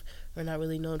stuff. We're not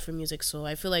really known for music. So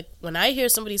I feel like when I hear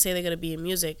somebody say they're gonna be in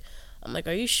music, I'm like,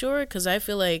 are you sure? Because I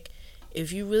feel like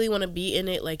if you really want to be in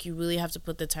it, like you really have to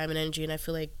put the time and energy. And I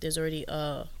feel like there's already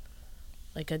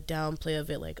like a downplay of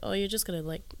it, like, oh, you're just gonna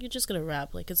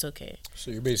rap, like it's okay.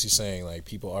 So you're basically saying like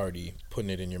people already putting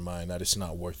it in your mind that it's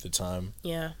not worth the time.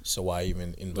 Yeah. So why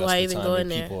even invest Why the even time? go And in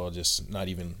there? people are just not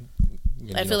even.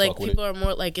 I feel like people are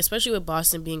more like, especially with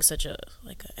Boston being such a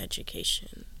like an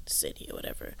education city or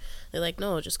whatever. They're like,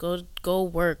 no, just go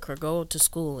work or go to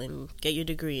school and get your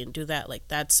degree and do that. Like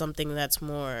that's something that's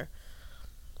more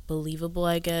believable,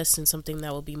 I guess, and something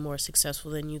that will be more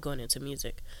successful than you going into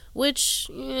music. Which,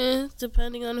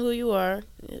 depending on who you are,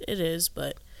 it is.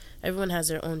 But everyone has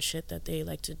their own shit that they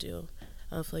like to do.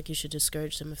 I don't feel like you should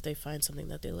discourage them if they find something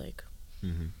that they like.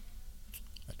 Mm-hmm.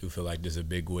 I do feel like there's a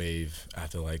big wave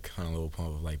after like kind of little pump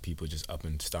of like people just up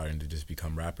and starting to just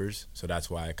become rappers. So that's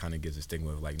why it kind of gives a stigma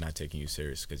of like not taking you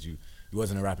serious because you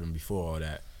wasn't a rapper before all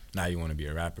that. Now you want to be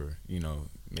a rapper.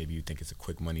 Maybe you think it's a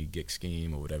quick money gig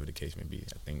scheme or whatever the case may be.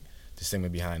 I think the stigma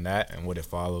behind that and what it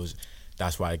follows,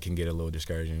 that's why it can get a little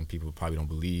discouraging. People probably don't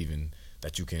believe in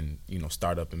that you can,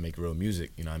 start up and make real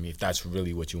music. You know what I mean? If that's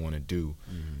really what you want to do.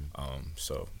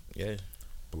 So, yeah.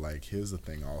 But like, here's the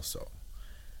thing also.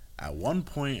 At one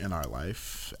point in our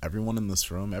life, everyone in this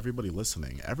room, everybody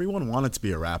listening, everyone wanted to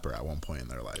be a rapper at one point in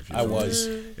their life. I was.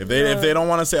 If they don't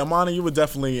want to say Imani, you were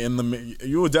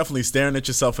definitely staring at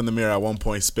yourself in the mirror at one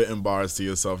point, spitting bars to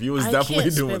yourself. You was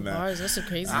definitely doing that. Bars. That's a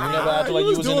crazy. You never acted like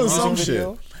you was in a music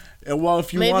video. And well,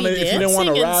 if you didn't want to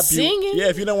rap, if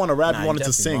you didn't want to rap, you wanted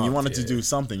to sing. You wanted to do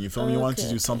something. You feel me? You wanted to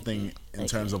do something in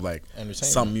terms of like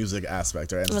some music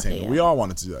aspect or entertainment. We all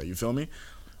wanted to do that. You feel me?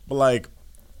 But like,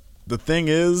 the thing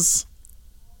is,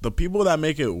 the people that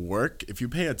make it work, if you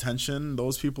pay attention,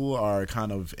 those people are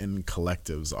kind of in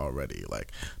collectives already.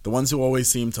 Like the ones who always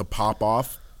seem to pop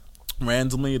off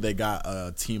randomly, they got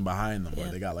a team behind them,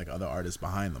 or they got like other artists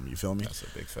behind them. You feel me? That's a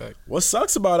big fact. What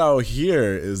sucks about out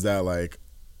here is that like,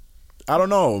 I don't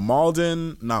know,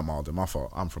 not Malden, my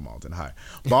fault. I'm from Malden. Hi.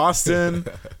 Boston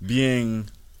being,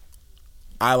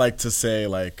 I like to say,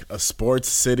 like a sports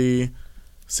city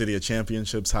of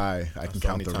championships. Hi. I can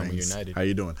count the rings. How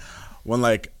you doing? When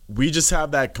like we just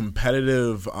have that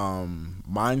competitive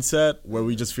mindset where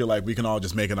we just feel like we can all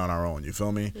just make it on our own. You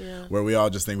feel me? Yeah. Where we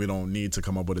all just think we don't need to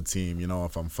come up with a team. You know,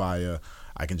 if I'm fire,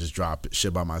 I can just drop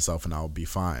shit by myself and I'll be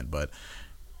fine. But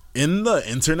in the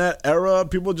internet era,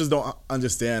 people just don't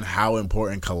understand how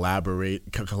important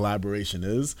collaboration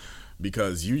is,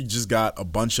 because you just got a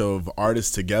bunch of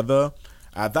artists together.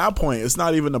 At that point, it's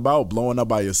not even about blowing up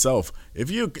by yourself. If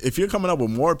you're coming up with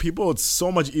more people, it's so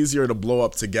much easier to blow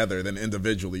up together than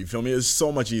individually. You feel me? It's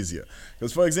so much easier.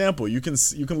 Because for example, you can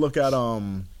look at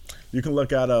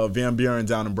Van Buren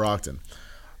down in Brockton.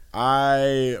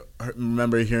 I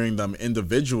remember hearing them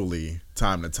individually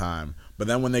time to time, but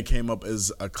then when they came up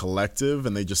as a collective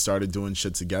and they just started doing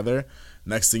shit together,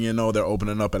 next thing you know, they're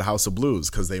opening up at House of Blues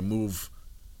because they move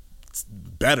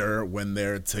better when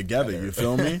they're together. You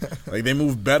feel me? Like they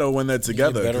move better when they're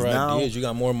together. Better ideas. You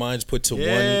got more minds put to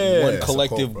one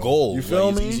collective goal. You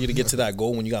feel me? It's easier to get to that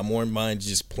goal when you got more minds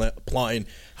just plotting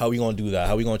how we gonna do that.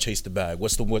 How we gonna chase the bag?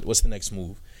 What's the next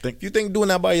move? If you think doing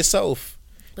that by yourself,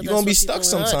 you're gonna be stuck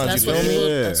sometimes. You feel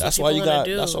me? That's why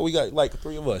we got like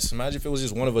 3 of us. Imagine if it was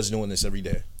just one of us doing this every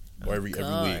day or every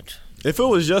week. If it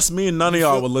was just me, none of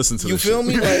y'all would listen to this. You feel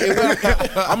me?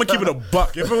 Like, I'm gonna keep it a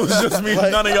buck. If it was just me,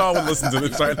 none of y'all would listen to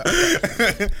this right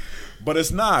now. But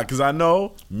it's not, because I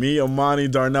know me, Imani,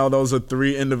 Darnell, those are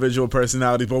 3 individual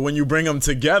personalities. But when you bring them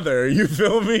together, you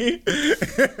feel me?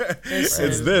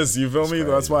 It's this, you feel me?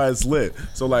 That's why it's lit.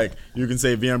 So like, you can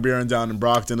say Van Buren down in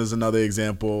Brockton is another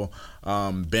example.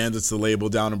 Bandits, the label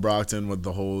down in Brockton with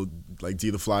the whole like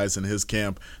D the Flies in his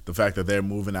camp. The fact that they're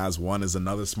moving as one is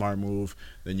another smart move.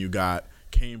 Then you got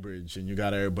Cambridge, and you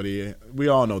got everybody. We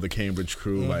all know the Cambridge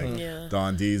crew, like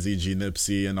Don Deasy, G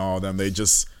Nipsey, and all of them. They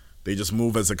just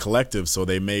move as a collective, so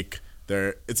they make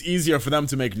it's easier for them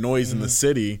to make noise in the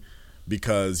city,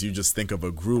 because you just think of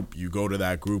a group, you go to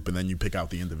that group, and then you pick out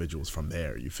the individuals from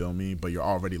there. You feel me? But you're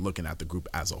already looking at the group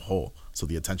as a whole, so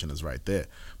the attention is right there.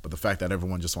 But the fact that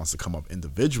everyone just wants to come up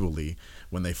individually,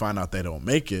 when they find out they don't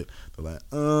make it, they're like,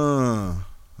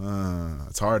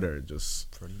 it's harder.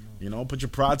 Just, put your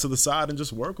pride to the side and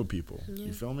just work with people.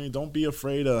 You feel me? Don't be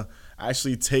afraid to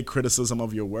actually take criticism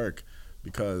of your work,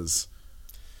 because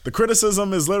the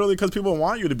criticism is literally because people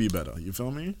want you to be better. You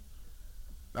feel me?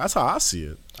 That's how I see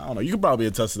it. I don't know. You could probably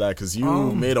attest to that, because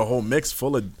you made a whole mix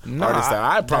full of artists that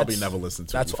I probably never listened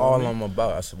to. That's all I'm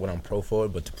about. That's what I'm pro for.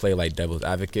 But to play like devil's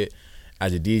advocate,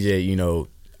 as a DJ,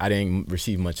 I didn't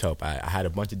receive much help. I had a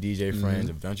bunch of DJ friends,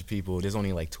 a bunch of people. There's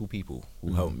only like 2 people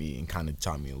who helped me and kind of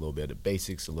taught me a little bit of the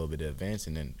basics, a little bit of advanced,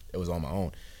 and then it was on my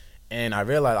own. And I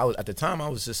realized at the time I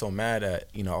was just so mad at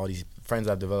all these friends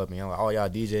I've developed. Like, all y'all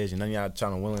DJs, and none of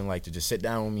y'all willing like to just sit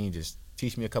down with me, and just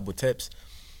teach me a couple tips.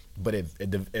 But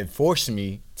it forced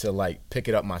me to like pick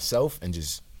it up myself and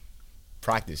just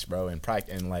practice, bro, and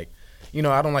like,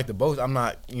 I don't like to boast. I'm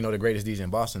not the greatest DJ in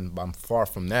Boston, but I'm far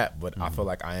from that. But I feel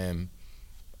like I am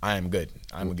good.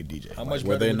 I'm a good DJ. How much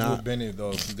better would you have been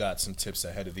though if you got some tips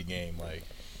ahead of the game? Like,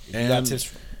 if you got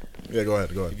tips. Yeah, go ahead.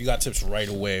 If you got tips right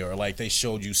away, or like they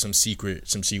showed you some secret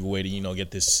way to get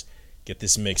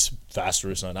this mix faster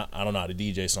or something. I don't know how to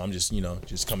DJ, so I'm just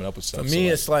just coming up with stuff. For me,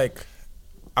 it's like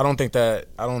I don't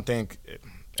think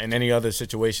in any other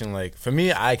situation, like for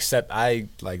me, I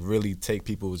like really take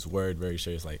people's word very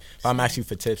serious. Like if I'm asking you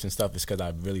for tips and stuff, it's because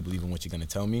I really believe in what you're gonna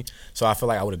tell me. So I feel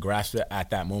like I would have grasped it at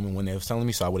that moment when they were telling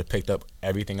me. So I would have picked up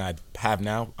everything I have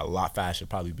now a lot faster,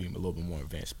 probably being a little bit more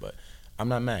advanced. But I'm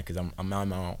not mad, because I'm on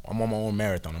my own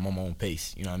marathon. I'm on my own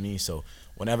pace. You know what I mean? So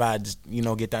whenever I just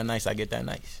get that nice, I get that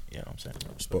nice. You know what I'm saying?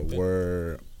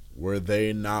 But were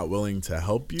they not willing to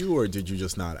help you, or did you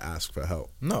just not ask for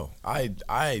help? No, I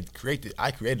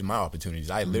created my opportunities.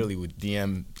 I literally would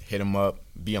DM, hit them up,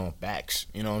 be on backs.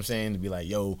 You know what I'm saying? To be like,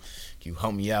 yo, can you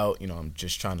help me out? You know, I'm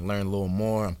just trying to learn a little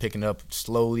more. I'm picking up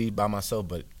slowly by myself,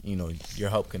 but you know, your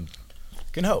help can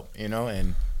help. You know,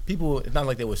 and people, it's not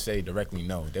like they would say directly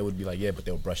no. They would be like, yeah, but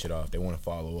they'll brush it off. They want to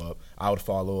follow up. I would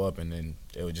follow up, and then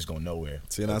it would just go nowhere.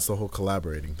 See, and that's the whole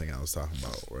collaborating thing I was talking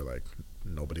about, where like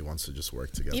nobody wants to just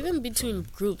work together. Even between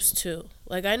groups too.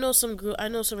 Like I know some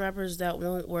rappers that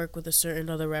won't work with a certain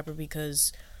other rapper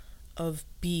because of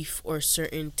beef or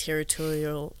certain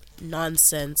territorial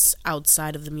nonsense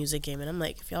outside of the music game, and I'm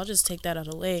like, if y'all just take that out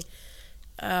of the way,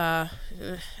 y'all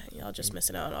just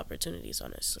missing out on opportunities,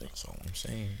 honestly. That's all I'm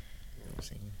saying.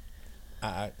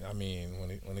 I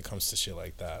mean, when it comes to shit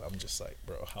like that, I'm just like,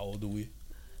 bro, how old are we?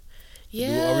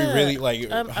 Yeah. Are we really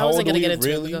like? I wasn't gonna get into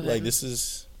really? it. Like this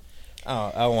is.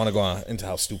 I don't want to go on into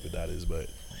how stupid that is, but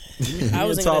I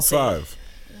was top 5.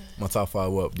 My top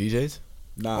 5 what? DJs?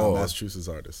 Nah, Massachusetts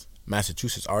artists.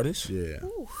 Massachusetts artists? Yeah.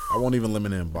 Ooh. I won't even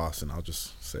limit it in Boston. I'll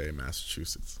just say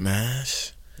Massachusetts.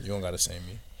 You don't gotta say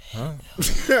me. Huh?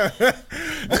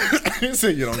 You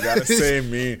say you don't gotta say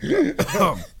me.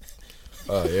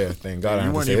 Oh yeah, thank God.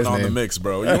 You weren't even on the mix,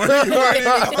 bro. You weren't even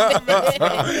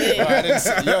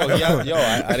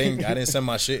I didn't send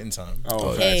my shit in time.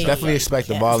 Okay. Definitely expect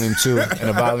the volume 2 and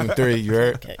a volume 3. You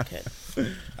heard? Okay.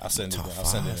 I'll send it in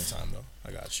time though.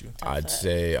 I got you. I'd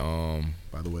say.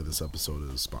 By the way, this episode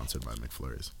is sponsored by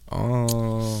McFlurry's.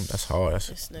 That's hard.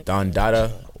 That's Don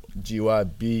Dada,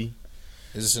 GYB.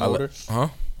 Is this in order? Huh?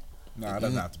 Nah, it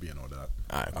doesn't have to be in order.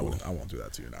 Right, cool. I won't do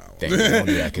that to you now. Don't do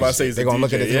that, they're gonna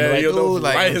look at it and be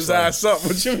like, light his ass up.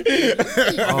 What you mean?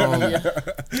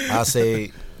 I'll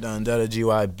say Don Dada,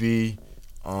 GYB,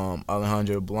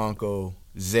 Alejandro Blanco,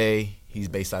 Zay. He's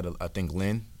based out of, I think,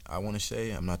 Lynn, I want to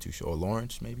say. I'm not too sure.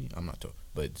 Lawrence, maybe? I'm not sure.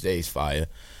 But Zay's fire.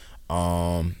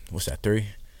 What's that, 3?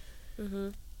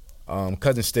 Mm-hmm.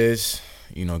 Cousin Stiz,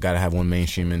 you know, got to have one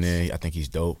mainstream in there. I think he's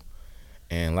dope.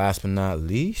 And last but not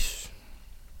least,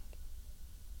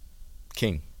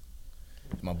 King.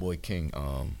 My boy King,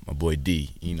 my boy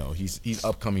D. You know, he's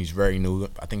upcoming. He's very new.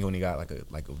 I think he only got like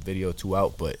a video or 2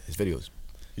 out, but his videos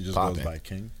he just popping. goes by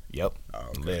King. Yep,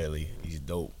 okay. Literally, he's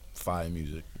dope. Fire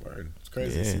music. Word. It's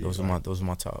crazy. Yeah, those are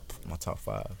my top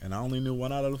 5. And I only knew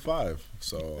 1 out of the 5,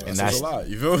 so that's a lot.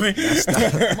 You feel me?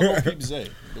 I'm gonna go peep Zay.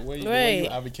 The way you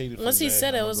advocated for once he Zay,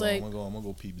 said it, I was like, I'm gonna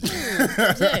go peep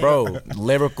Zay. Bro,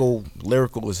 lyrical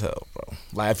as hell, bro.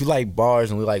 Like if you like bars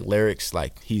and we like lyrics,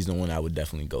 like he's the one I would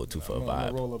definitely go to for a vibe. I'm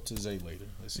gonna roll up to Zay later.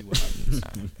 Let's see what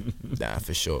happens. Nah,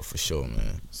 for sure,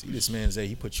 man. See this man Zay,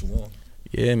 he put you on.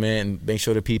 Yeah, man. Make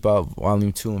sure to peep out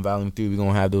Volume 2 and Volume 3. We're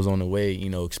going to have those on the way, you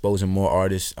know, exposing more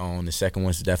artists. The second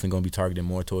one's definitely going to be targeted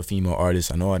more toward female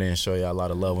artists. I know I didn't show y'all a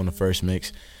lot of love on the first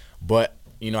mix, but,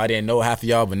 you know, I didn't know half of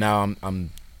y'all, but now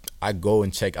I go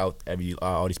and check out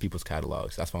all these people's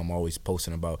catalogs. That's why I'm always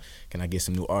posting about, can I get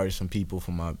some new artists from people,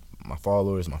 from my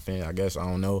followers, my fans, I guess. I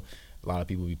don't know. A lot of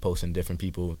people be posting different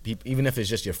people. Even if it's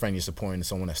just your friend, you're supporting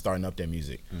someone that's starting up their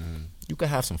music. Mm-hmm. You can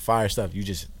have some fire stuff. You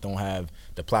just don't have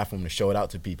the platform to show it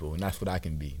out to people, and that's what I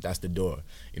can be. That's the door.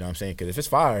 You know what I'm saying? Because if it's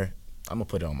fire, I'm going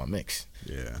to put it on my mix.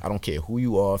 Yeah. I don't care who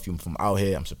you are. If you're from out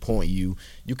here, I'm supporting you.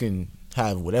 You can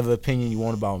have whatever opinion you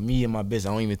want about me and my business.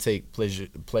 I don't even take pleasure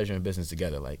and business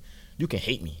together. Like, you can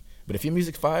hate me, but if your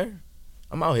music's fire,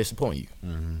 I'm out here supporting you.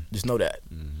 Mm-hmm. Just know that.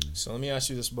 Mm-hmm. So let me ask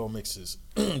you this about mixes.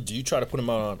 Do you try to put them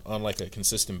out on like a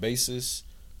consistent basis,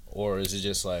 or is it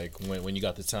just like when you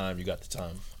got the time, you got the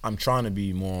time? I'm trying to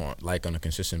be more like on a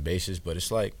consistent basis, but it's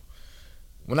like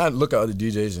when I look at other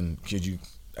DJs and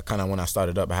kind of when I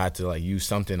started up, I had to like use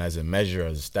something as a measure,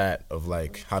 as a stat of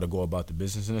like how to go about the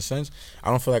business in a sense. I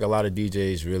don't feel like a lot of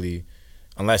DJs really,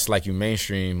 unless like you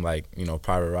mainstream, like, you know,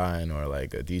 Private Ryan or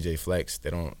like a DJ Flex, they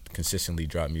don't consistently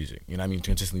drop music. You know what I mean?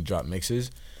 Consistently drop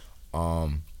mixes.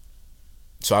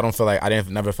 So I don't feel like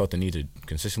never felt the need to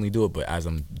consistently do it, but as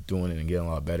I'm doing it and getting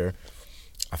a lot better,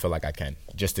 I feel like I can,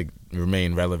 just to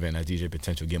remain relevant as DJ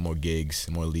Potential, get more gigs,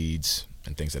 more leads,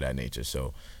 and things of that nature.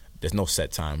 So there's no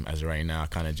set time as of right now. I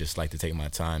kind of just like to take my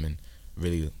time and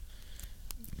really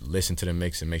listen to the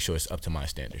mix and make sure it's up to my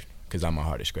standard, because I'm my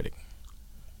hardest critic.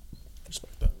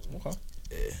 Respect that. Okay.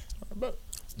 Yeah. Right,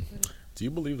 do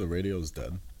you believe the radio is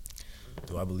dead?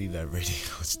 Do I believe that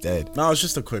radio is dead? No, it's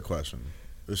just a quick question.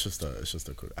 It's just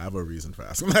a quick. I have a reason for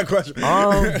asking that question.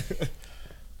 I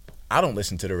don't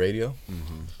listen to the radio.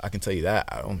 Mm-hmm. I can tell you that.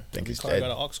 I don't think it's dead.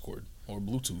 Got an aux cord or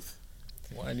Bluetooth.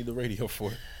 Why I need the radio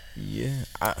for? Yeah,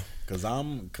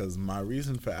 because my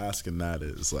reason for asking that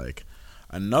is like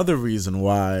another reason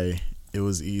why it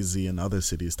was easy in other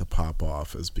cities to pop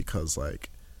off is because like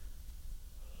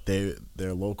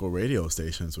their local radio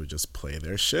stations would just play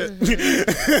their shit.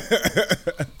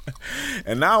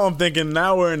 And now I'm thinking,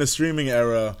 now we're in a streaming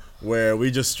era where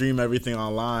we just stream everything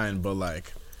online, but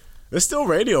like there's still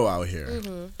radio out here.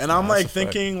 And I'm like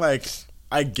thinking like,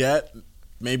 I get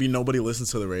maybe nobody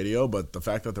listens to the radio, but the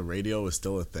fact that the radio is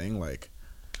still a thing, like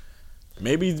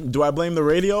maybe do I blame the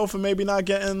radio for maybe not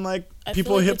getting like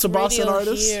people hip to Boston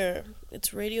artists?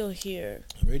 It's radio here.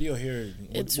 Radio here.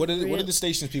 What are the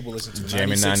stations people listen to?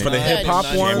 Jamming 90. For the hip hop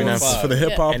ones, For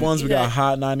the we got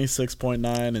Hot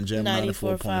 96.9 and Jam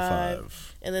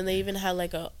 94.5. And then they even had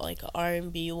like a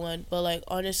R&B one, but like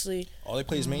honestly, all they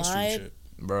play is mainstream shit.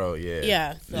 Bro, yeah.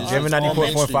 Yeah. Jamming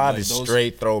 94.5 is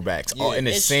straight throwbacks. All in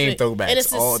the same throwbacks and it's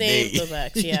the all same day.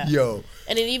 Throwbacks, yeah. Yo.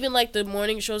 And then even like the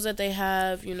morning shows that they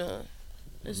have, you know.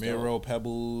 Miro,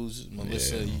 Pebbles,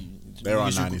 Melissa. They're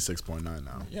on 96.9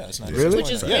 now. Yeah, it's 96.9. Really?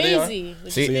 Which is crazy.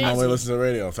 See, you don't listen to the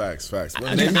radio. Facts. I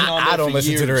don't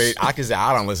listen to the radio. I can say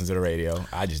I don't listen to the radio.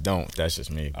 I just don't. That's just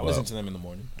me. I listen to them in the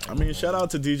morning. I mean, shout out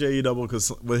to DJ E-Double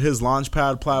because with his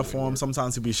Launchpad platform,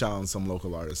 sometimes he be shouting some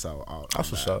local artists out.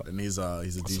 That's what's up. And he's a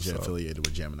DJ affiliated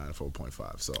with Jam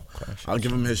 94.5. So I'll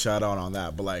give him his shout out on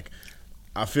that. But like,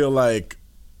 I feel like,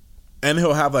 and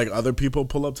he'll have like other people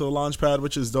pull up to the Launchpad,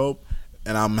 which is dope.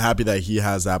 And I'm happy that he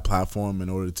has that platform in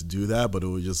order to do that, but it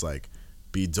would just like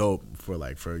be dope for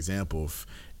like, for example, if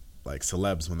like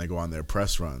celebs when they go on their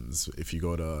press runs, if you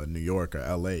go to New York or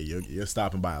LA, you're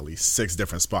stopping by at least 6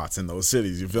 different spots in those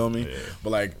cities, you feel me? Yeah. But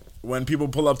like when people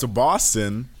pull up to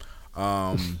Boston,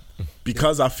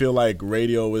 because I feel like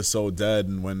radio is so dead,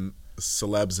 and when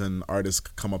celebs and artists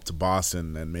come up to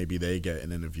Boston and maybe they get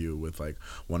an interview with like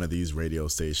one of these radio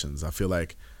stations, I feel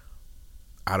like,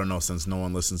 I don't know, since no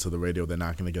one listens to the radio, they're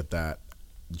not going to get that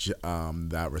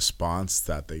response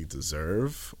that they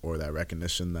deserve or that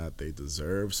recognition that they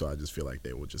deserve. So I just feel like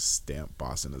they will just stamp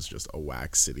Boston as just a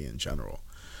whack city in general.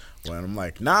 When I'm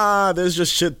like, nah, there's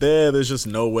just shit there. There's just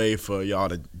no way for y'all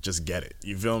to just get it.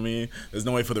 You feel me? There's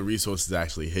no way for the resources to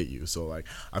actually hit you. So like,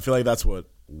 I feel like that's what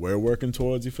we're working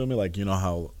towards. You feel me? Like, you know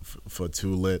how for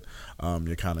TwoLitt,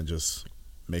 you're kind of just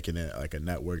making it like a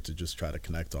network to just try to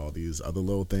connect all these other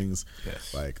little things.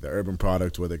 Yes. Like the urban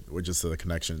product, we're just the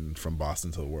connection from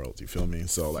Boston to the world. You feel me?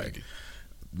 So like,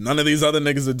 none of these other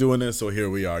niggas are doing it, so here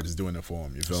we are just doing it for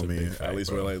them. You feel me? At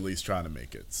least we're at least trying to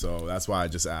make it. So that's why I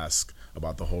just ask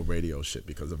about the whole radio shit,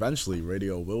 because eventually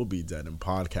radio will be dead and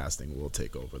podcasting will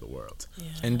take over the world. Yeah.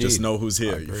 And just know who's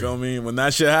here. You feel me? When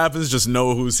that shit happens, just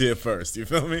know who's here first. You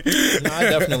feel me? No, I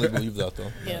definitely believe that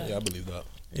though. Yeah, I believe that.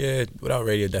 Yeah, without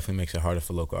radio, definitely makes it harder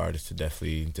for local artists to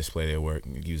definitely display their work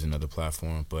and use another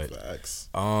platform. But facts.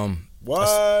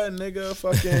 What nigga?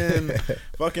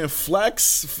 Fucking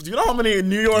flex. Do you know how many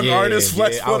New York artists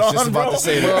flex put on, bro? About to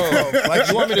say, bro. Like,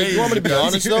 you want me to be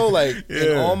honest though? Like,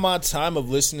 in all my time of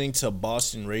listening to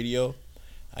Boston radio,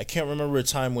 I can't remember a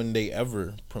time when they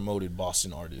ever promoted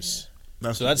Boston artists.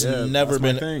 That's never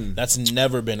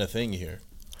been a thing here.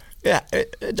 Yeah,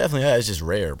 it definitely is. It's just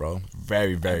rare, bro.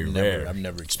 Very, very rare. I've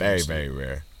never experienced it. Very, very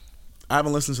rare. I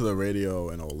haven't listened to the radio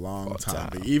in a long time.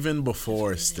 But even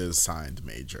before Stiz signed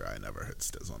Major, I never heard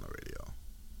Stiz on the radio.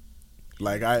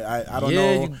 Like, I don't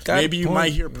know. Maybe you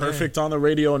might hear Perfect on the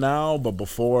radio now, but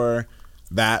before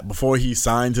he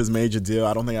signed his major deal,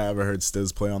 I don't think I ever heard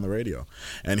Stiz play on the radio.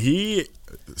 And he,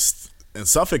 in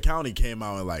Suffolk County, came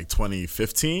out in like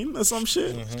 2015 or some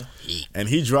shit. Mm-hmm. And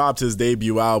he dropped his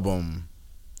debut album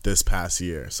this past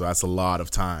year, so that's a lot of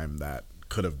time that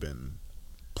could have been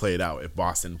played out if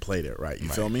Boston played it right. You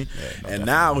feel me? Yeah, and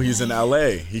now he's in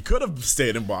LA. He could have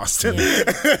stayed in Boston.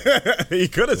 Yeah. He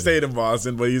could have stayed in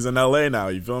Boston, but he's in LA now.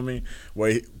 You feel me?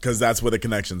 Because that's where the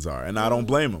connections are, and I don't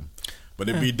blame him. But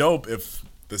it'd be dope if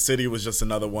the city was just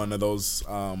another one of those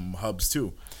hubs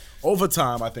too. Over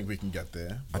time, I think we can get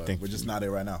there. But I think we're just not there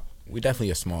right now. We're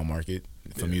definitely a small market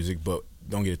for music, but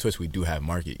don't get it twisted, we do have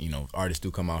market. You know, artists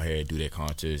do come out here, do their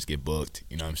concerts, get booked.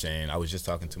 You know what I'm saying? I was just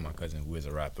talking to my cousin who is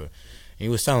a rapper, and he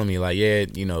was telling me, like, yeah,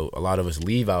 you know, a lot of us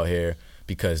leave out here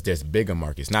because there's bigger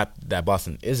markets. Not that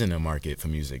Boston isn't a market for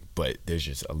music, but there's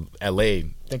just LA.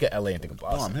 Think of LA and think of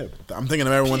Boston. Oh, I'm hip. I'm thinking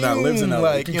of everyone that lives in LA.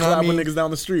 Like, you know what I mean? Niggas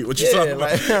down the street. What you talking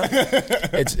about?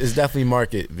 It's definitely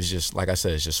market. It's just, like I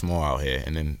said, it's just small out here.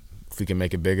 And then if we can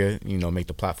make it bigger, you know, make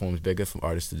the platforms bigger for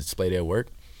artists to display their work,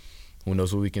 who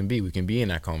knows who we can be? We can be in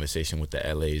that conversation with the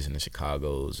LAs and the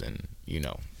Chicagos and, you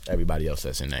know, everybody else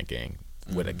that's in that gang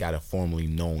with a got a formally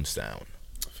known sound.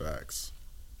 Facts.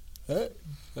 I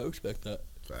respect that.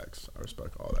 Facts. I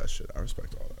respect all that shit.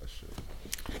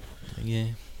 Yeah.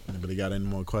 Anybody got any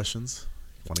more questions?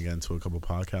 Want to get into a couple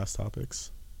podcast topics?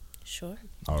 Sure.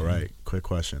 All right. Quick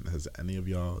question: Did any of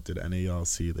y'all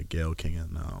see the Gayle King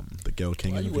and the Gayle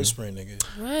King Why you interview? whispering, nigga?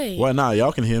 Right. Well, nah,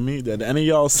 y'all can hear me. Did any of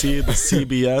y'all see the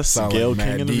CBS Sound Gayle like King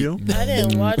mad interview? I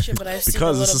didn't watch it, but I see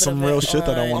Because this is some real shit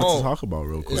that I wanted Oh. to talk about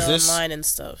real quick. Is this- online and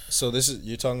stuff. So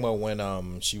you're talking about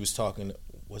when she was talking.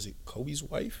 Was it Kobe's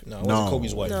wife? No, it No, wasn't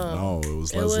Kobe's wife. No, it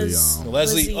was It Leslie. was-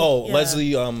 Leslie. Lizzie, Oh, yeah.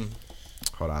 Leslie.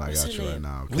 Hold on, I What's got her you right name?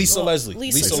 now. Lisa Leslie.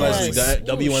 Lisa Leslie, Leslie.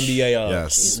 the WNBA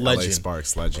Yes, LA legend.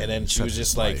 Sparks legend. And then she Said was his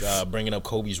just like wife. bringing up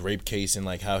Kobe's rape case and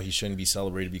like how he shouldn't be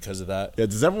celebrated because of that. Yeah,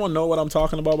 does everyone know what I'm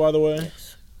talking about? By the way,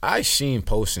 I seen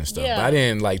posts and stuff, Yeah. but I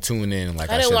didn't like tune in. Like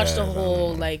I didn't watch should the have.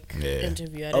 whole Yeah. interview. I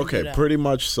didn't do okay, that. pretty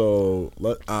much. So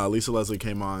Lisa Leslie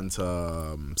came on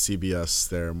to CBS,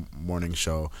 their morning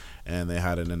show, and they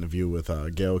had an interview with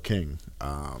Gayle King,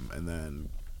 and then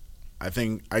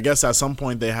I guess at some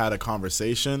point they had a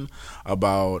conversation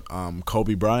about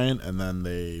Kobe Bryant, and then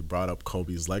they brought up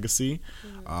Kobe's legacy.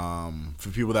 For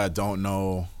people that don't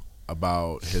know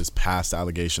about his past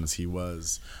allegations, he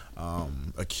was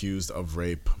accused of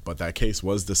rape, but that case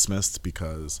was dismissed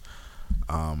because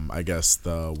I guess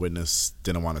the witness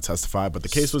didn't want to testify. But the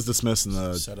case was dismissed,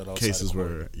 and Set it the outside cases of court.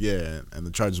 were and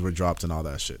the charges were dropped and all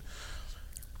that shit.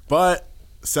 But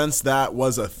since that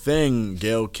was a thing,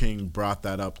 Gayle King brought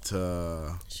that up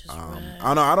to.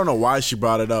 I don't know why she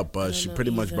brought it up, but she pretty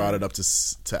much brought it up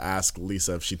to ask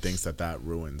Lisa if she thinks that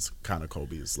ruins kind of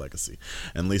Kobe's legacy,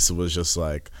 and Lisa was just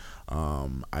like,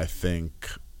 I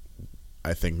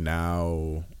think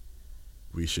now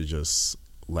we should just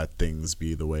let things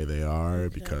be the way they are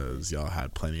because y'all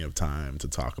had plenty of time to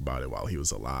talk about it while he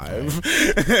was alive.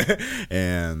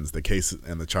 And the case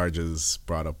and the charges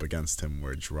brought up against him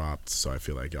were dropped, so I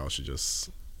feel like y'all should just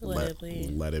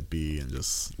let it be and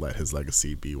just let his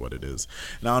legacy be what it is.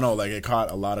 Now I know like it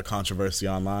caught a lot of controversy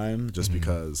online just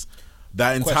because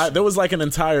there was like an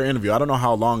entire interview. I don't know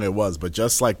how long it was, but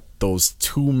just like those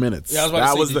 2 minutes. Yeah, I was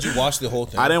about to say, did you watch the whole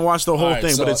thing? I didn't watch the whole Alright,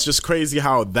 thing, so- but it's just crazy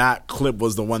how that clip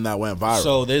was the one that went viral.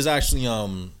 So there's actually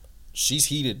she's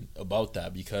heated about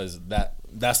that because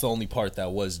that's the only part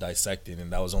that was dissected,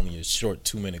 and that was only a short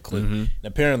 2-minute clip. And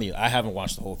apparently, I haven't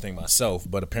watched the whole thing myself,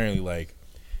 but apparently, like,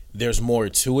 there's more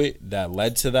to it that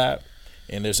led to that,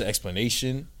 and there's an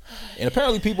explanation. And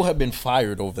apparently, people have been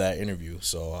fired over that interview.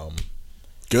 So,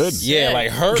 good. yeah,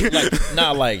 like her, like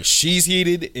not like she's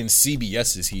heated and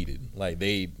CBS is heated. Like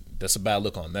that's a bad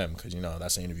look on them because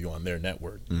that's an interview on their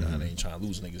network. They ain't trying to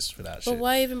lose niggas for that shit. But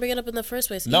why even bring it up in the first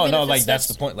place? No, Even if like it's that's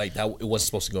the point. Like that, it wasn't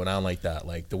supposed to go down like that.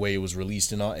 Like the way it was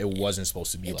released and all, it wasn't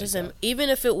supposed to be It like doesn't. that. Even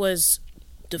if it was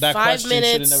the That 5 question should've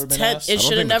minutes, never been 10, asked? it I don't should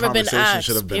have think the never been conversation asked.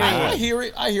 should have been period. asked. I hear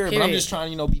it, but I'm Period. just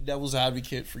trying to be devil's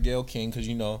advocate for Gayle King because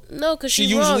No, because she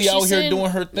she's usually wrong. out She's here sitting-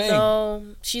 doing her thing. No,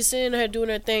 she's sitting here doing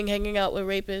her thing, hanging out with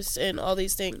rapists and all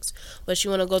these things. But she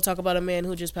want to go talk about a man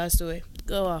who just passed away.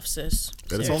 Go off, sis. It's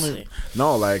Seriously. only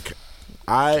no like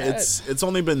it's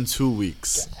only been 2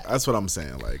 weeks. That's what I'm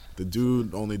saying. Like the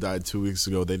dude only died 2 weeks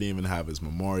ago. They didn't even have his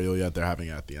memorial yet. They're having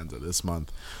it at the end of this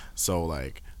month. So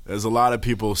like there's a lot of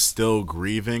people still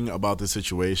grieving about the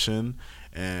situation,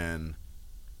 and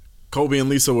Kobe and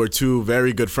Lisa were two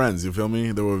very good friends. You feel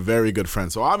me? They were very good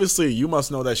friends. So obviously you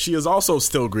must know that she is also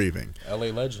still grieving. LA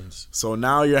legends. So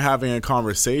now you're having a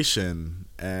conversation,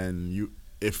 and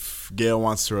if Gayle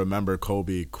wants to remember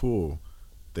Kobe, cool.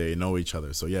 They know each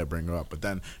other, so yeah, bring her up. But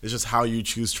then it's just how you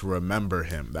choose to remember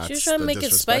him. That's She was trying to the make it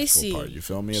disrespectful spicy. part. You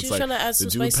feel me? She It's was like trying to add the some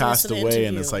dude spiciness passed to the away, and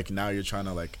interview. it's like now you're trying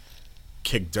to like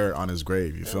kick dirt on his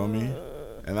grave. You feel me?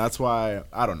 And that's why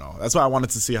I don't know. That's why I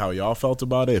wanted to see how y'all felt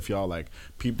about it. If y'all like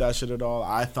peeped that shit at all.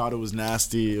 I thought it was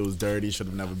nasty. It was dirty. Should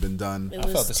have never been done. It I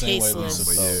felt was the same way, tasteless.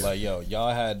 Lisa. But So, yeah. like, yo,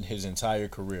 y'all had his entire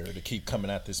career to keep coming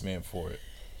at this man for it.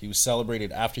 He was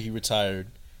celebrated after he retired.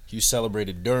 He was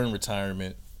celebrated during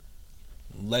retirement.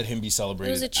 Let him be celebrated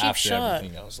It was a cheap after shot.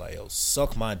 everything. I was like, yo,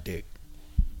 suck my dick.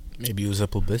 Maybe it was a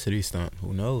publicity stunt.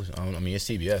 Who knows? I mean, it's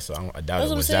CBS, so I doubt That's it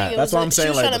what I'm was saying. that. It That's was what like- I'm saying, She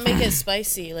was like- trying to make it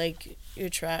spicy. Like, you're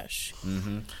trash.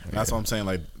 That's what I'm saying.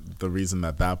 Like the reason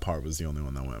that part was the only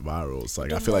one that went viral. It's like I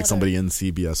Don't feel like matter. somebody in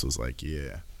CBS was like,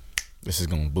 yeah. This is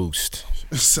gonna boost.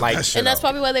 Send Like- that shit And that's out.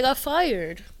 probably why they got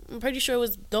fired. I'm pretty sure it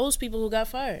was those people who got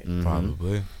fired.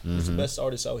 Probably He's the best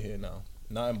artist out here now.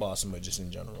 Not in Boston, but just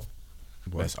in general.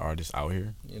 best artist out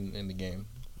here. In the game.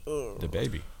 The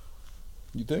baby.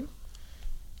 You think?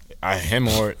 Him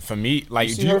or for me? Like,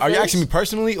 You see her are you face? asking me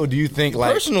personally, or do you think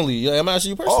like? Personally, yeah, I'm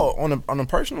asking you personally. Oh, on a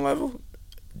personal level,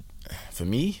 for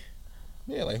me,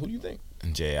 Yeah, like, who do you think?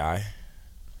 J.I.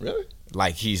 Really?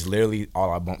 Like he's literally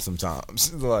all I bump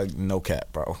sometimes. Like no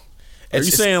cap, bro. Are you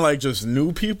saying like just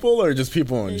new people or just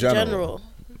people in general?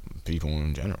 people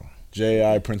in general?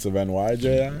 J.I. Prince of NY,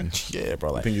 J.I.? Yeah, bro.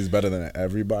 I Like, think he's better than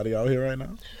everybody out here right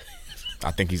now. I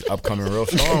think he's upcoming real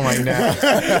strong right now.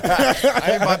 I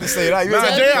ain't about to say that.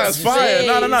 Nah, J.I. is fire.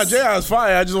 No, J.I. is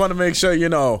fire. I just want to make sure you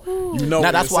know. Now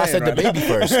what that's you're why I saying said the right baby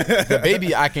first. The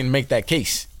baby, I can make that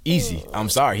case easy. I'm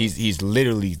sorry. He's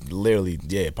literally,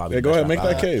 probably. Yeah, go ahead, make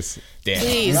that case. Damn.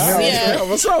 Please. Nah, Yeah.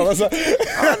 What's up?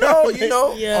 I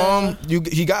know, Yeah.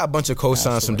 he got a bunch of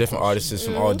co-signs from different artists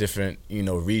from all different,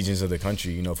 regions of the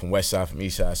country, from West Side, from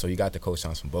East Side. So he got the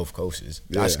co-signs from both coasts.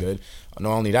 That's good.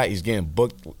 Not only that, he's getting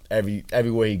booked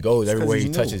everywhere he goes, everywhere he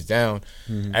touches down.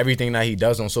 Everything that he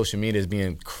does on social media is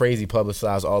being crazy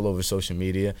publicized all over social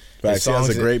media. Facts. He has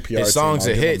a great PR His songs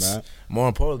team. are I'll give him hits. that. More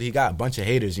importantly, he got a bunch of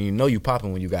haters, and you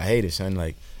popping when you got haters, son.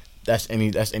 Like,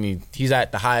 he's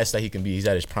at the highest that he can be. He's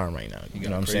at his prime right now. You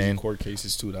know what I'm saying? Court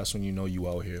cases too. That's when you know you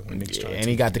out here. When niggas trying to And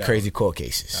he got the crazy court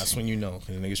cases. That's when you know,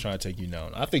 because niggas trying to take you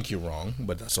down. I think you're wrong,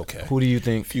 but that's okay. Who do you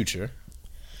think? Future.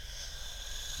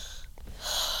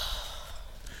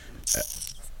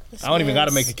 I don't even got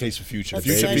to make a case for Future.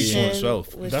 Future speaks for himself.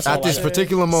 That's all At this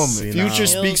particular moment, Future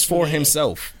speaks for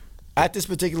himself. At this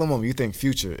particular moment, you think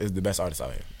Future is the best artist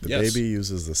out here? The baby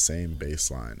uses the same bass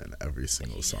line in every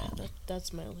single song.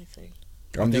 That's my only thing.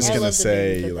 I'm just I gonna love the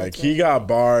say, baby, but like, that's he my got thing.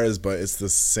 bars, but it's the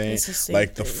same.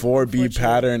 Like the thing, 4 beat unfortunately.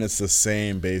 pattern, it's the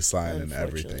same bass line and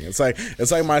everything. It's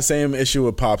like my same issue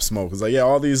with Pop Smoke. It's like, yeah,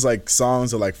 all these like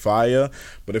songs are like fire,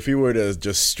 but if you were to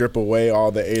just strip away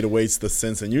all the 808s, the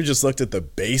synths, and you just looked at the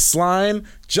bass line,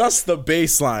 just the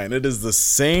bass line, it is the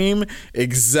same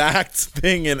exact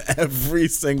thing in every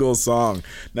single song.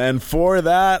 And for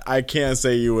that, I can't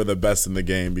say you were the best in the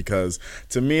game, because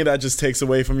to me that just takes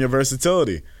away from your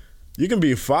versatility. You can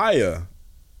be fire,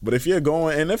 but if you're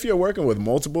working with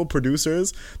multiple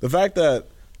producers, the fact that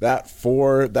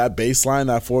bass line,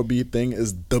 that 4 beat thing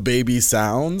is the baby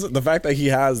sounds, the fact that he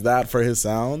has that for his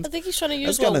sounds, I think he's trying to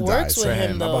use that's what gonna works die with for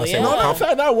him, him. though. I'm about to say, Yeah.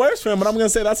 no, that works for him, but I'm gonna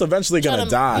say that's eventually gonna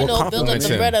die. Build up compliments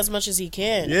the him. bread as much as he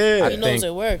can. Yeah. He knows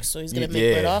it works, so he's gonna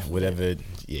make bread off. Whatever.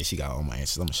 Yeah, she got all my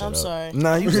answers. I'm gonna shut I'm up. sorry.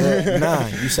 Nah, you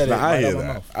said it. I right hear out my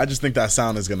that. mouth. I just think that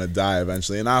sound is gonna die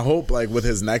eventually, and I hope like with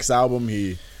his next album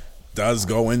he does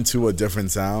go into a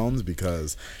different sound,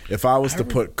 because if I was to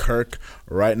put Kirk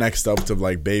right next up to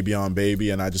like Baby on Baby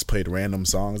and I just played random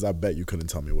songs, I bet you couldn't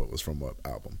tell me what was from what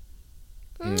album.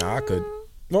 Nah, I could.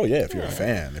 Well, yeah, if you're a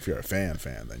fan,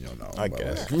 then you'll know. I But,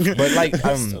 guess. like, But like,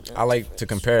 I like to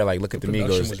compare. Like, look at the production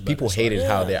was Migos. better, People so- hated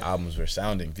how their albums were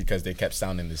sounding because they kept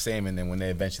sounding the same, and then when they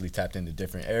eventually tapped into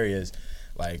different areas,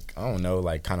 like, I don't know,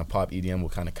 like kind of pop EDM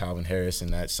with kind of Calvin Harris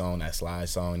in that song, that Slide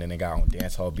song, and then they got on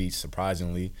dancehall beats.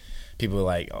 Surprisingly, people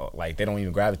are like they don't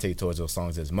even gravitate towards those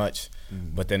songs as much.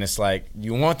 But then it's like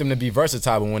you want them to be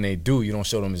versatile, but when they do, you don't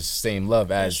show them the same love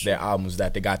as their albums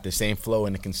that they got the same flow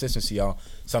and the consistency on.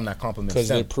 Something that complements Because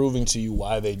them. they're proving to you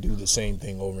why they do the same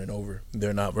thing over and over.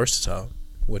 They're not versatile.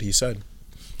 What he said.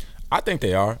 I think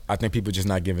they are. I think people just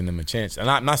not giving them a chance. And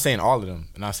I'm not saying all of them.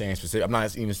 I'm not saying specific. I'm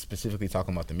not even specifically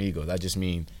talking about the Migos. I just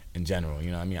mean in general.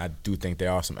 You know what I mean? I do think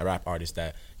there are some rap artists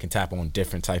that can tap on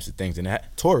different types of things. And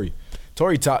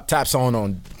Tory taps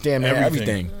on damn near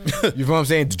everything. You know what I'm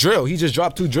saying? Drill. He just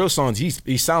dropped 2 drill songs.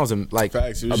 He sounds like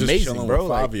facts. He was amazing, just chilling bro.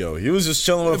 with Like, Fabio. He was just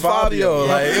chilling with Fabio.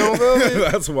 Like, you know what I mean?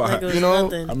 That's why. Like it was You know,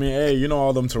 nothing. I mean, hey, you know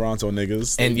all them Toronto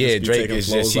niggas. They And just yeah, be Drake taking is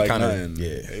flows just- he like kinda- nothing.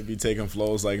 yeah. They be taking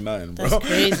flows like nothing, bro. That's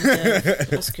crazy. Dad.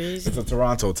 That's crazy. It's a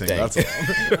Toronto thing. Dang. That's all.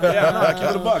 Yeah, no, keep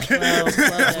it a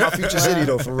buck. My future city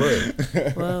though, for real.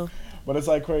 Wow. But it's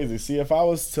like crazy. See, if I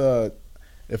was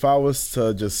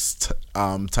to just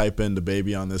type in the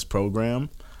baby on this program,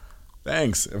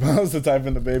 thanks. If I was to type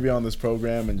in the baby on this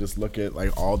program and just look at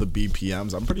like all the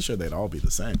BPMs, I'm pretty sure they'd all be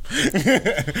the same.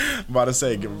 I'm about to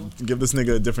say, give this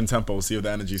nigga a different tempo, see if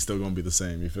the energy's still gonna be the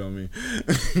same. You feel me?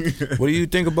 what do you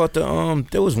think about the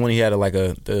there was one he had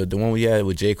the one we had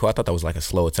with J. Cole. I thought that was like a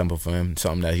slower tempo for him,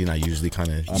 something that he's not usually kind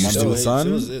of used Under to. the Sun?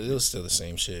 It was still the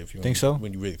same shit. If you Think so?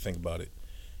 When you really think about it,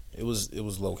 it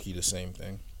was low key the same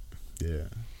thing. Yeah.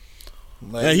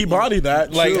 Like, And he bodied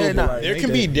that. Like, too, yeah, but, nah, there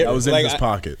can be that was in like, his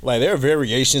pocket. Like there are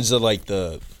variations of like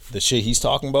the shit he's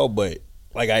talking about, but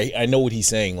like I know what he's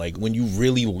saying. Like when you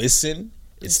really listen,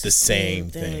 it's the same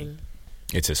thing.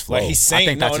 It's his flow. Like he's saying, I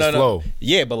think that's his flow.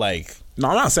 Yeah, but like No,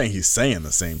 I'm not saying he's saying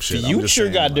the same shit. I'm just Future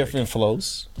saying, got like, different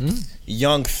flows.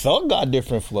 Young Thug got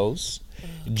different flows.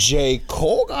 J.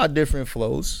 Cole got different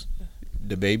flows.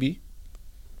 The baby,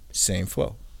 same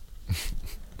flow.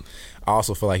 I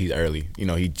also feel like he's early. You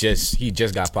know, he just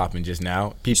got popping just now.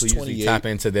 People He's usually 28. tap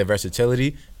into their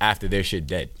versatility after their shit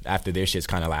dead. After their shit's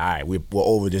kind of like, all right, we're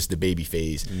over this the baby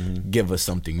phase. Give us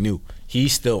something new.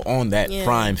 He's still on that Yeah.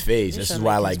 prime phase. He's This is trying to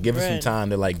why, make like, his give us some bread. time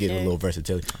to like get a Yeah. little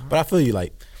versatility. But I feel you,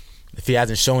 like, if he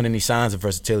hasn't shown any signs of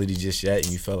versatility just yet,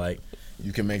 and you feel like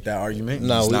you can make that argument,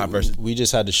 No, he's not versatile. we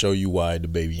just had to show you why the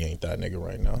baby ain't that nigga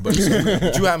right now. But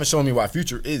you haven't shown me why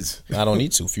Future is. I don't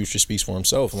need to. Future speaks for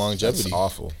himself. Longevity. That's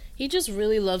awful. He just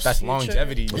really loves That's Future.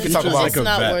 longevity. And We He's can talk just about like it's a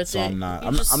not vet, worth so it. I'm not. He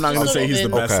I'm just not gonna a say he's the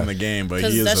little best Okay. in the game, but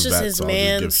Because he is that's a just vet. his So I'll just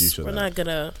give man's. Future We're that. not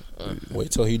gonna. Wait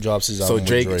till he drops his album. So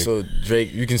Drake, with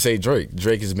Drake. you can say Drake.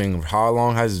 Drake has been, how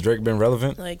long has Drake been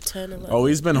relevant? Like 10, 11. Oh,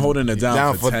 he's been holding it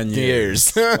down for 10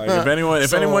 years. Like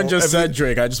if anyone just said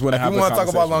Drake, I just wouldn't If have. you the want to talk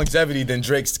about conversation. longevity, then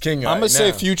Drake's king. I'm gonna right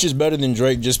say now. Future's better than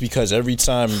Drake just because every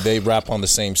time they rap on the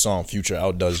same song, Future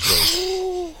outdoes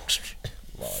Drake.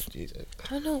 Lord Jesus.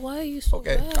 I know, why are you so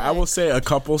Okay. bad? I will say a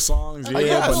couple songs, yeah,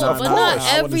 yeah, but not, but not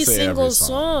I wouldn't every say single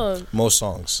song. Most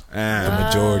songs. The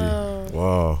majority.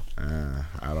 Whoa.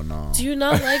 I don't know. Do you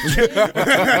not like Drake? You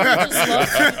just love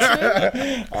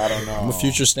Future? I don't know. I'm a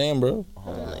Future stan, bro.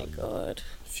 Oh my god.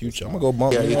 Future. I'm gonna go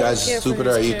bump. Are you guys care for stupid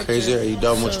his or are you character. crazy or are you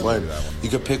dumb? Which one? You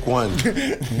could pick one.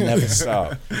 Never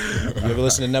Stop. You ever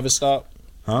listen to Never Stop?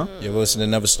 Huh? You ever listen to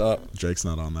Never Stop? Drake's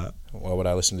not on that Why would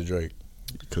I listen to Drake?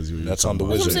 because you. That's on the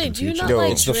That's what I'm Wizard. saying. Do you not Yo,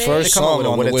 like it's the Drake? first They come out song with a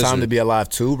on What the a Time to Wizard. Be Alive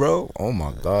too, bro. Oh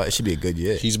my god, it should be a good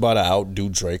year. He's about to outdo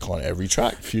Drake on every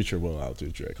track. Future will outdo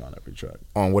Drake on every track.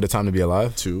 On What a Time to Be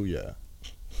Alive. Two, yeah.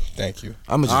 Thank you.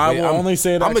 I'm just I wait. will only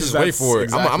say that. I'm gonna 'cause just wait that's for it.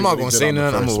 exactly I'm not what he gonna did say on the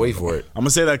nothing. I'm first gonna wait one. for it. I'm gonna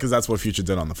say that because that's what Future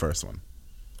did on the first one.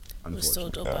 It was so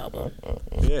dope album.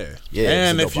 Yeah, Yeah,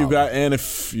 and it's a if dope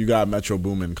if you got Metro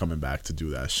Boomin coming back to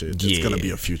do that shit, it's Yeah. gonna be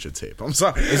a Future tape. I'm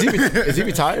sorry. Is he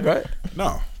retired, right?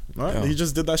 No, right? Yeah. He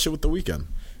just did that shit with The Weeknd.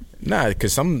 Nah,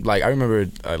 because I remember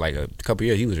like a couple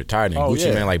years he was retired and Oh, Gucci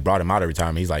yeah. Man like brought him out of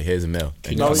retirement. He's like, here's a mill.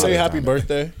 Can No, y'all he say didn't. happy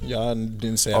birthday? Y'all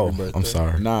didn't say happy birthday. I'm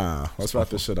sorry. Nah, let's wrap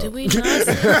this shit up. Did we not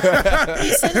say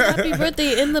we said happy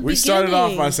birthday in the We beginning? started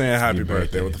off by saying happy Happy birthday.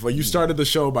 birthday. What the fuck? You started the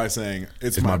show by saying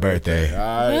it's my birthday. birthday.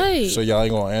 All right. Right. So y'all ain't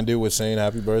gonna end it with saying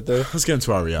happy birthday? Let's get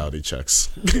into our reality checks.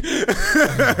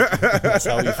 That's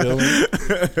how we feeling?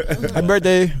 Happy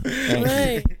birthday. Thank you.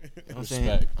 Right.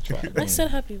 Respect. I said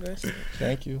happy birthday.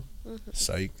 Thank you.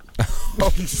 Psych.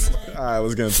 All right,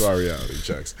 let's get into our reality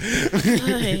checks.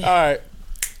 Right. All right.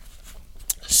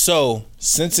 So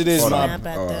since it is Hold my on. Snap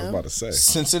back Oh, I was down. about to say.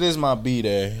 since it is my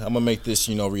B-Day, I'm gonna make this,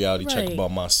 reality check Right.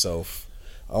 about myself.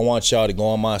 I want y'all to go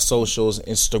on my socials,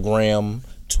 Instagram,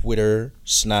 Twitter,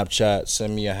 Snapchat,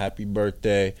 send me a happy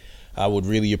birthday. I would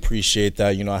really appreciate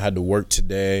that. I had to work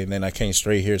today and then I came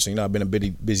straight here, so I've been a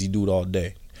busy dude all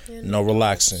day. No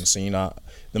relaxing. So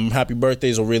them happy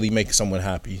birthdays will really make someone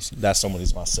happy. That someone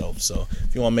is myself. So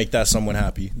if you want to make that someone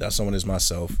happy, that someone is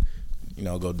myself.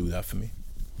 Go do that for me.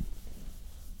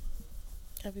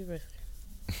 Happy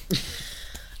birthday.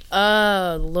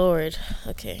 Lord.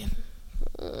 Okay.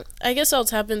 I guess I'll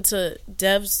tap into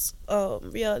Dev's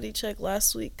reality check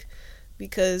last week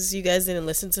because you guys didn't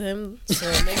listen to him.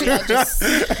 So maybe I'll just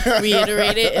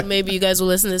reiterate it and maybe you guys will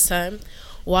listen this time.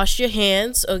 Wash your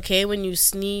hands, okay? When you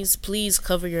sneeze, please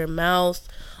cover your mouth.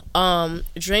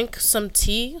 Drink some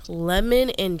tea. Lemon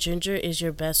and ginger is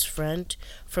your best friend.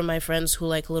 For my friends who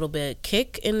like a little bit of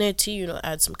kick in their tea,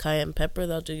 add some cayenne pepper.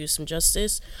 That'll do you some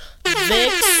justice.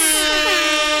 Vicks.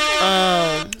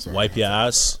 Wipe your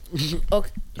ass.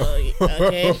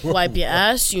 Okay. Wipe your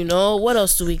ass. What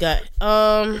else do we got?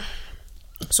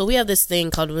 So we have this thing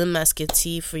called Win Masket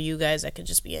tea for you guys. That could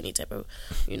just be any type of,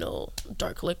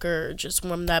 dark liquor. Just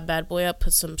warm that bad boy up.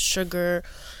 Put some sugar,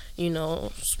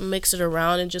 mix it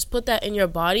around and just put that in your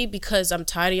body because I'm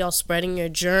tired of y'all spreading your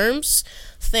germs.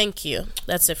 Thank you.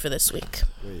 That's it for this week.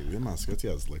 Wait, Win Mascotti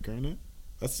has liquor in it?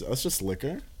 That's just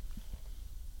liquor?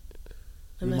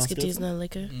 Win Masket tea is not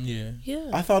liquor. Yeah. Yeah.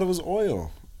 I thought it was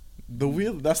oil. The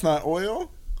wheel, that's not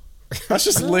oil? That's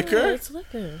just No, liquor? it's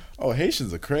liquor. Oh,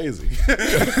 Haitians are crazy.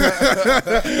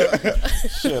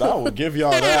 Shit, I will give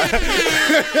y'all that.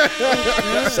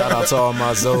 Shout out to all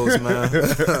my Zoes, man.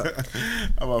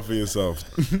 How about for yourself?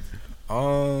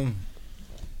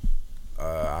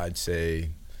 I'd say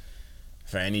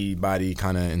for anybody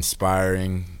kind of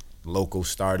inspiring local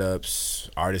startups,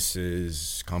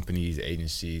 artists, companies,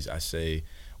 agencies, I say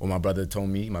what my big brother told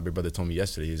me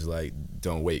yesterday, he's like,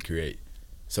 don't wait, create.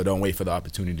 So don't wait for the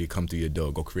opportunity to come through your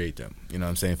door. Go create them. You know what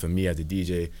I'm saying? For me as a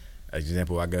DJ, as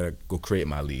example, I gotta go create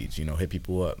my leads. Hit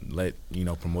people up. Let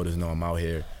promoters know I'm out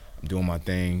here. I'm doing my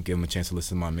thing. Give them a chance to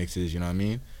listen to my mixes. You know what I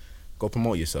mean? Go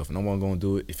promote yourself. No one gonna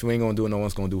do it. If you ain't gonna do it, no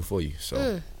one's gonna do it for you.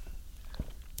 So,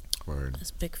 Word.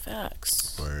 That's big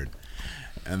facts. Word.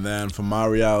 And then for my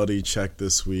reality check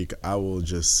this week, I will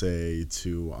just say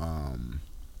to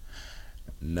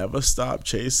never stop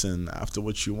chasing after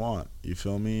what you want. You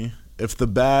feel me? If the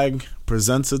bag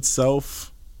presents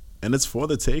itself, and it's for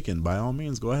the taking. By all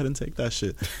means, go ahead and take that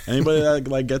shit. Anybody that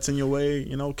like gets in your way,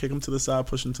 you know, kick them to the side,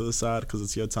 push them to the side, because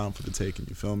it's your time for the taking.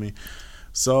 You feel me?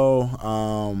 So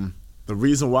the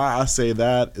reason why I say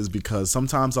that is because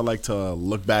sometimes I like to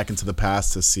look back into the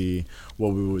past to see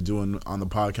what we were doing on the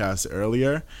podcast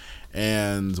earlier,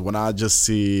 and when I just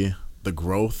see the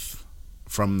growth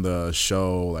from the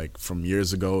show, like from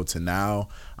years ago to now,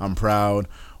 I'm proud.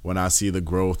 When I see the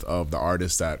growth of the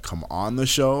artists that come on the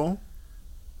show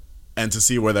and to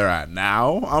see where they're at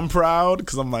now, I'm proud,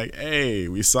 because I'm like, hey,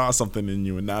 we saw something in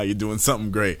you and now you're doing something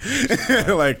great.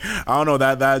 Like, I don't know,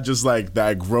 that just like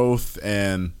that growth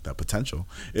and that potential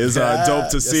is dope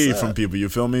to see from people, you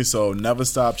feel me? So never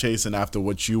stop chasing after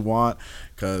what you want,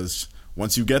 because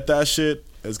once you get that shit,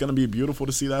 it's going to be beautiful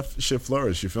to see that shit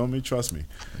flourish, you feel me? Trust me.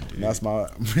 And that's my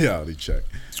reality check.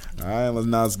 All right,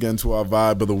 let's get into our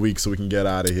vibe of the week so we can get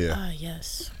out of here.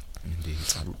 Yes. Indeed.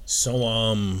 So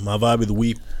my vibe of the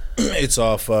week, it's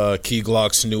off Key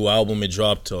Glock's new album. It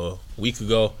dropped a week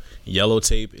ago, Yellow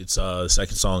Tape. It's the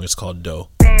second song. It's called Dough.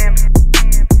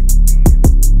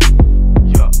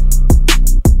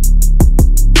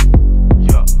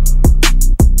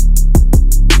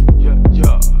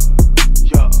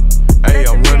 Hey,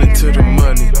 I'm running to the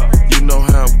money. You know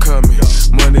how I'm coming.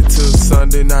 Monday till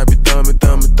Sunday night, be thumbing.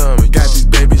 Got these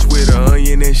babies with an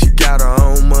onion and she got her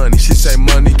own money. She say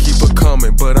money keep her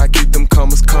coming, but I keep them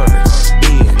commas coming.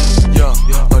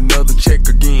 Another check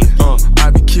again. I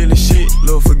be killing shit,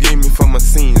 Lord forgive me for my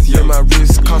sins. Yeah, my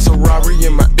wrist cost a robbery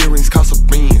and my earrings cost a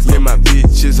beans. Yeah, my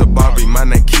bitch is a Barbie, my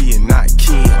name Key and not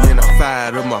Ken. And I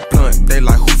fired up my blunt, they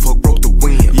like who fuck broke the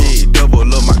wind. Yeah, double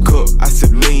up my cup, I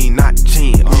said lean, not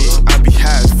gin. Yeah, I be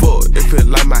high as fuck, it feel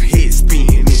like my head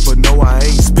spinning. But no, I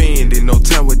ain't spending no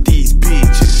time with these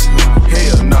bitches.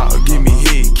 Hell nah, give me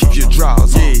head, keep your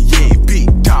drawers. Yeah,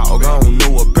 big dog, I don't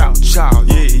know about y'all.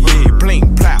 Yeah,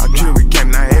 blink, plow, jury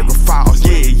game, Niagara Falls.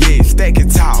 Yeah, stack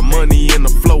it tall, money in the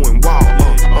flowing wall.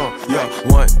 Yeah,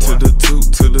 1 to the 2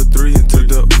 to the 3 and to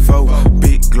the 4.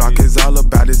 Big Glock is all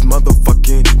about his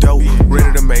motherfucking dough.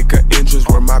 Ready to make an entrance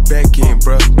where my back end,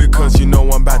 bruh, because you know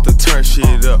I'm about to turn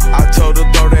shit up. I told her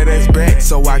throw that ass back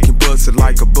so I can bust it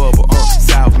like a bubble.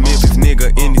 South Memphis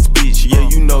nigga in this bitch, yeah,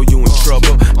 you know you in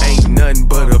trouble. Ain't nothing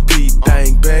but a P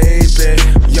thing, baby.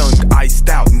 Young iced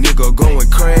out nigga going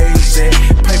crazy.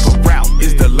 Paper route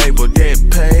is the label that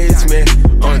pays me.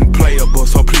 Unplayable,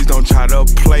 so please don't try to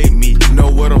play me. Know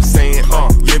what I'm saying?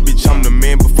 Yeah, bitch, I'm the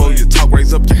man. Before you talk,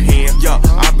 raise up your hand. Yeah,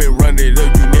 I been running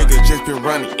up, you niggas just been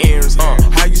running errands.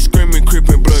 How you screaming,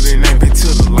 creeping, blood and ain't been to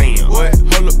the land? What?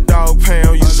 Hold up, dog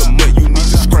pound, you some mud, you need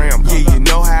to scram. Yeah, you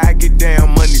know how I get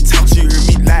down, money talks, you hear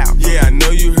me loud. Yeah, I know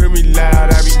you hear me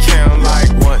loud, I be counting like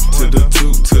 1 to the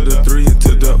 2 to the 3 and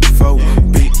to the 4.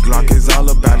 Big Glock is all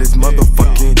about his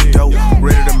motherfucking dough.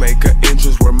 Ready to make an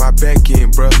entrance where my back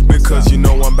end, bruh, because you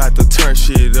know I'm about to turn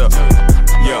shit up.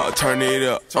 Yeah, turn it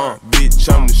up, bitch,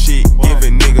 I'm the shit.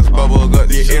 Giving niggas bubble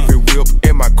guts, yeah, every whip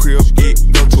in my crib, it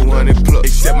go 200 plus.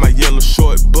 Except my yellow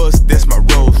short bus, that's my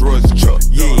Rolls Royce truck.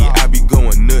 Yeah, I be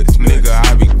going nuts, nigga,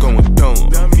 I be going dumb.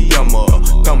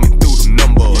 Thumbing through them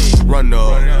numbers. Run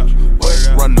up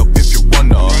if you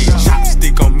run up.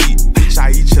 Chopstick on me, bitch,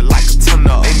 I eat you like a ton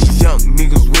up. And these young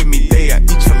niggas with me, they I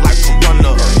eat you like a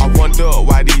runner. I wonder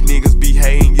why these niggas be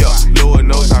hating, yeah. Lord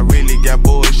knows I really got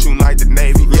boys shooting like the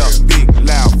Navy, yeah. Big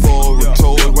loud forward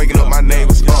toys, waking up my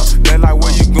neighbors, they like,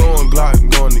 where you going, Glock? I'm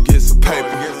going to get some paper.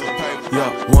 Yeah,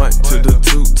 1 to the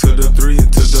 2 to the 3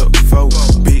 and to the 4.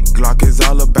 Big Glock is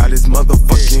all about his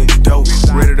motherfucking dough.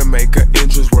 Ready to make an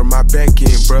entrance where my back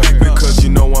end, bruh, because you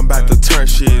know I'm about to turn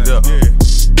shit up.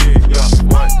 Yeah,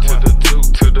 1 to the 2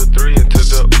 to the 3 and to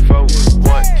the 4.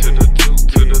 1 to the 2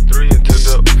 to the 3 and to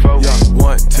the 4. Yeah,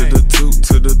 1 to the 2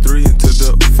 to the 3 and to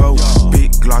the 4.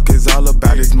 Big Glock is all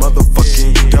about his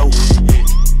motherfucking dough.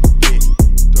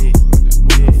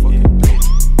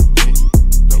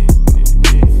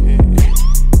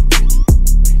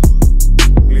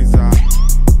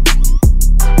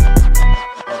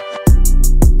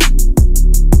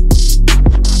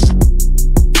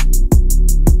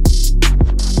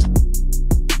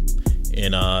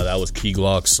 That was Key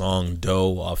Glock's song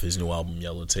Dough off his new album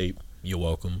Yellow Tape. You're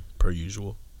welcome, per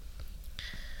usual.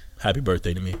 Happy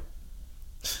birthday to me.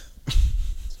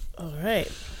 All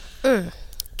right.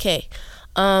 Okay.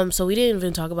 So we didn't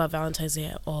even talk about Valentine's Day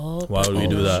at all. Why would we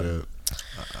do that? Shit.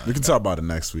 We can talk about it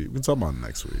next week.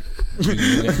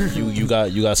 You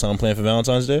got something planned for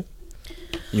Valentine's Day?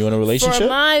 You in a relationship? For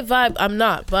my vibe, I'm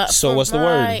not. But so what's the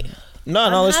word?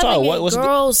 No, let's talk. What's the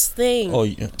girls thing? Oh,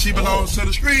 yeah. She belongs to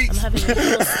the streets. I'm having a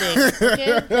girls thing.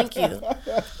 Okay, thank you.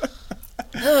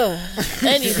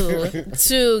 Anywho,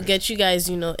 to get you guys,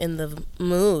 you know, in the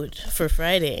mood for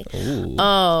Friday. Ooh.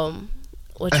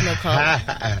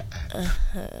 Whatchamacallit?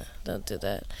 Don't do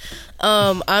that.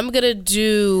 I'm gonna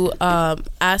do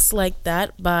Ass Like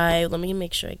That by, let me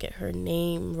make sure I get her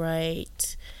name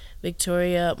right,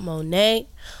 Victoria Monét.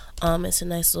 It's a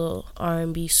nice little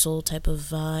R&B soul type of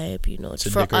vibe, you know. It's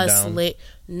for us late.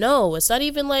 No, it's not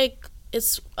even like,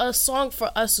 it's a song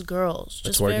for us girls.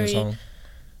 Just a twerking very, song?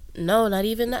 No, not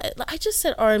even that. I just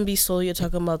said R&B soul. You're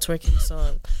talking about twerking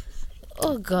song.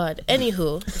 Oh God.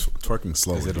 Anywho, Twerking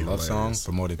slow. Is it a love song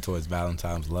promoted towards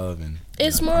Valentine's love? And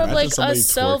it's more of like us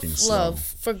self love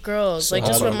for girls, like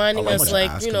just reminding us,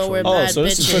 like, you know, we're bad so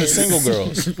this bitches. is for the single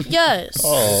girls. Yes.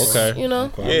 Oh, okay. You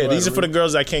know. Yeah, these are for the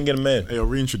girls that can't get a man. Hey, yo,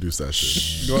 reintroduce that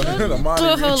shit. Go ahead,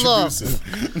 Imani, reintroduce it.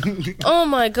 Oh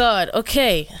my God.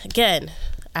 Okay. Again,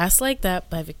 Ass Like That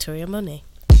by Victoria Monét.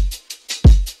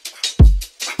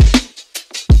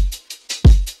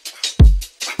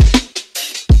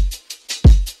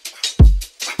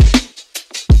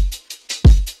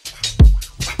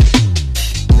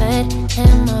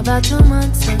 Him about 2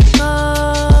 months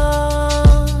ago.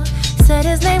 Said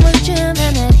his name was Jim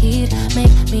and that he'd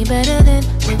make me better than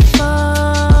before.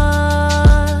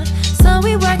 So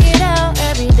we work it out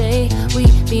every day. We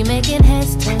be making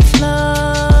heads turn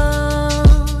slow.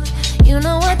 You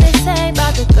know what they say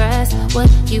about the grass, what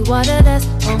you water that's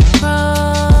gon'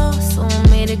 grow. So I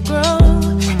made it grow.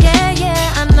 Yeah,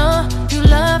 yeah, I know you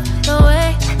love the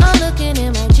way I'm looking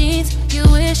in my jeans. You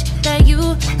wish that you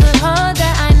could hold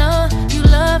that. I know you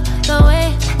love the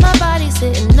way my body's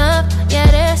sitting up. Yeah,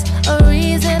 there's a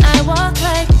reason I walk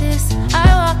like this. I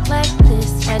walk like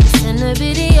this. Had to send a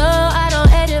video. I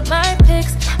don't edit my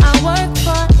pics. I work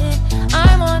for it.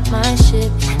 I'm on my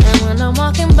shit. And when I'm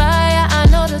walking by, I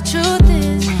know the truth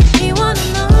is. He wanna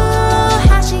know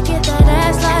how she get that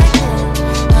ass like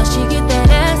that. How she get that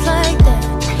ass like that.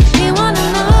 He wanna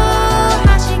know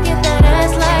how she get that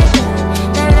ass like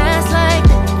that. That ass like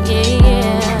that. Yeah,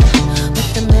 yeah.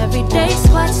 With them everyday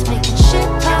squats, making shit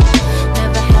pop.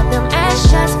 Never had them ass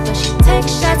shots, but she take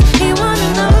shots. He wanna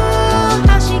know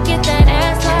how she get that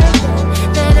ass like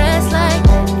that. That ass like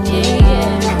that. Yeah,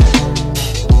 yeah.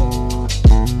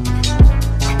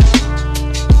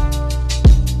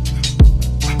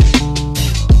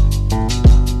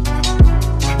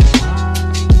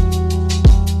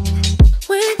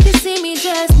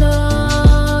 Just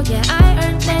know, yeah, I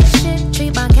earned that shit.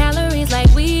 Treat my calories like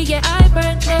weed, yeah, I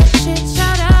burnt that shit.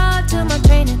 Shout out to my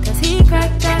trainer, cause he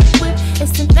cracked that whip.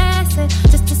 It's an asset,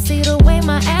 just to see the way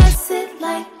my ass sit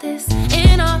like this.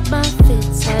 In all my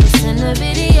fits, had to send a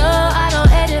video. I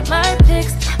don't edit my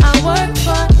pics, I work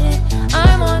for it.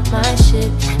 I'm on my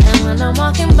shit, and when I'm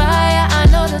walking by, I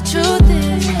know the truth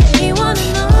is. He wanna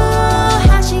know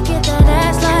how she get that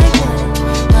ass like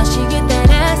that. How she get that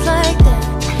ass like that.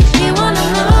 He wanna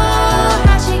know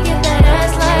how she get that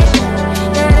ass like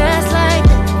that. That ass like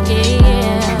that, yeah,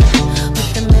 yeah.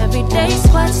 With them everyday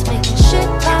squats, making shit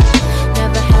pop.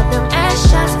 Never had them ass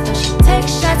shots, but she take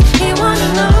shots. He wanna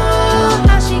know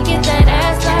how she get that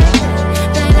ass like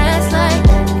that. That ass like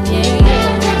that, yeah,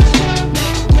 yeah.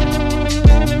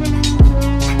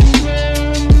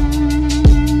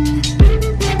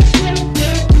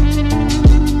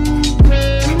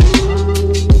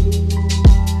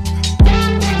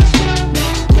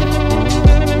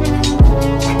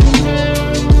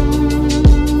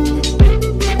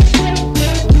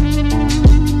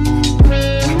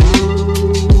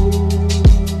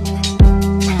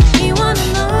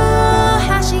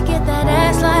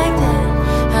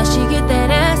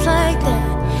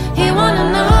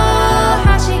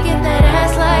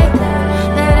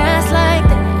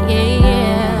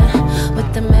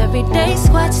 Everyday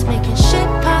squats, making shit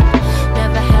pop.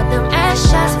 Never had them ass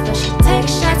shots, but she take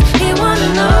shots. He wanna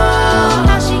know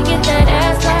how she get that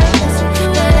ass like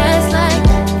that. That ass like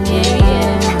that, yeah,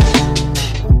 yeah.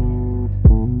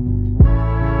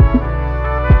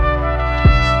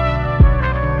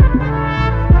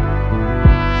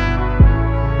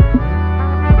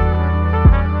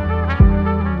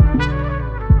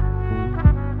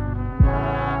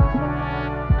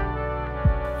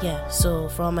 Yeah, so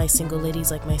for all my single ladies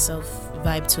like myself,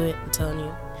 vibe to it. I'm telling you,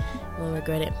 you won't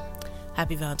regret it.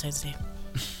 Happy Valentine's Day.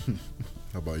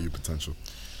 How about you, Potential?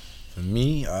 For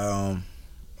me, I've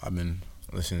been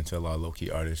listening to a lot of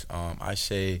low-key artists. I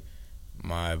say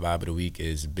my vibe of the week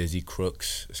is Bizzy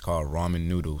Crook's. It's called Ramen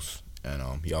Noodles.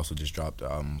 And he also just dropped,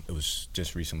 it was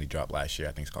just recently dropped last year.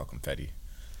 I think it's called Confetti.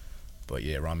 But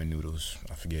yeah, Ramen Noodles.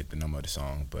 I forget the number of the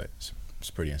song, but it's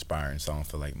a pretty inspiring song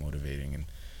for like motivating and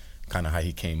kind of how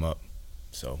he came up.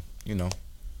 So, you know,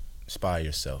 inspire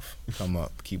yourself. Come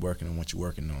up, keep working on what you're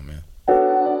working on, man.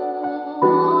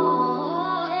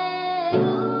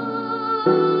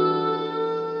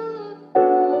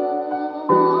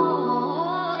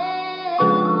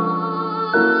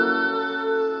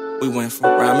 We went from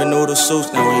ramen noodle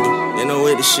soups, now we do dinner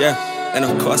with the chef. And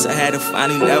of course I had to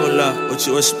finally level up, what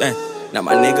you expect. Now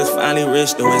my niggas finally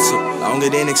rich, though it took longer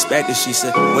than expected. She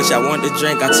said, what y'all want to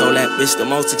drink? I told that bitch the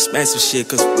most expensive shit,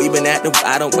 cause we been at the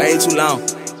bottom way too long.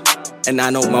 And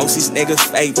I know most these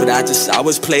niggas fake, but I just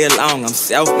always play along. I'm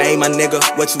self-made, my nigga,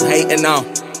 what you hating on?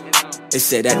 They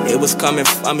said that it was coming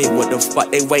for me, what the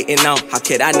fuck they waiting on? How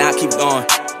could I not keep going?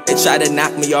 They tried to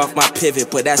knock me off my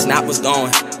pivot, but that's not what's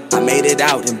going. I made it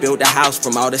out and built a house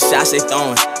from all the shots they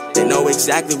throwing. They know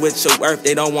exactly what you're worth,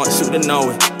 they don't want you to know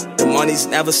it. The money's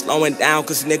never slowing down,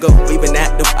 cause nigga, we been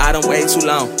at the bottom way too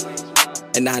long.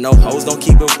 And I know hoes don't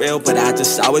keep it real, but I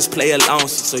just always play along.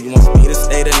 So you want me to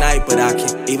stay tonight, but I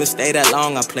can't even stay that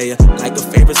long. I play it like a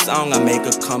favorite song, I make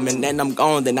her come and then I'm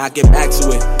gone, then I get back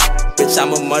to it. Bitch,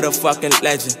 I'm a motherfucking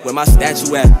legend, where my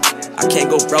statue at? I can't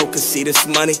go broke, cause see this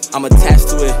money, I'm attached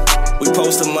to it. We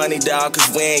post the money, dawg,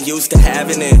 cause we ain't used to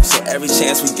having it. So every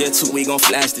chance we get to, we gon'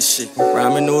 flash this shit.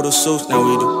 Ramen noodle soups, now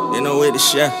we do dinner with the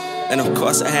chef. And of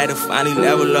course I had to finally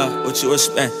level up, what you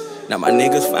expect. Now my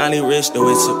niggas finally rich, though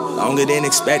it took longer than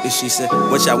expected. She said,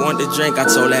 what y'all want to drink? I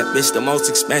told that bitch the most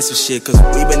expensive shit, cause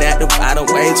we been at the bottom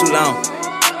way too long.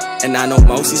 And I know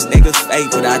most these niggas fake,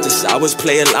 but I just always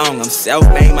play along. I'm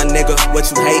self-made, my nigga, what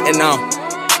you hating on?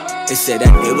 They said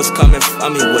that it was coming for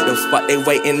me, what the fuck they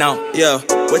waiting on? Yeah,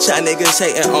 what y'all niggas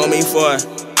hating on me for?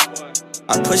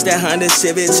 I pushed that Honda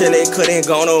Civic till it couldn't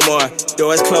go no more.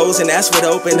 Doors closed and that's what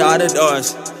opened all the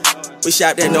doors. We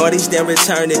shopped at Nordy's, then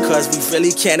returned it, cause we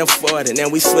really can't afford it. And then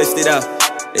we switched it up.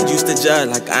 They used to judge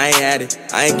like I ain't had it,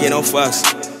 I ain't get no fucks.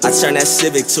 I turned that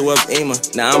Civic to a Beamer,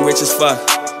 now I'm rich as fuck.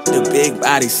 The big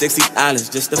body,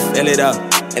 $60 just to fill it up.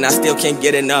 And I still can't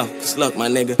get enough, cause look my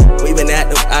nigga, we been at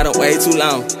the bottom way too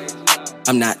long.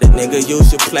 I'm not the nigga you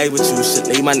should play with, you should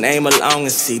leave my name alone.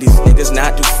 And see these niggas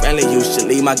not too friendly, you should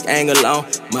leave my gang alone.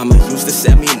 Mama used to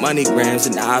send me money grams,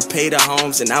 and now I pay the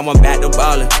homes, and now I'm back to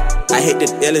ballin'. I hit the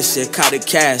dealership, caught the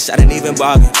cash, I didn't even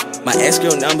bargain. My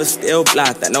ex-girl number still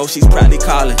blocked, I know she's probably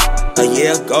calling. A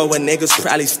year ago when niggas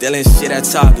probably stealing shit at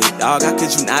Target. Dog, how could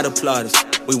you not applaud us?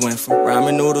 We went from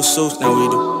ramen noodle soups, now we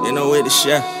do dinner with the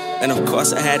chef. And of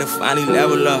course I had to finally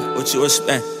level up, what you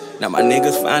expect. Now my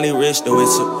niggas finally rich, though it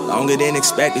took longer than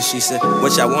expected. She said,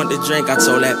 what y'all want to drink? I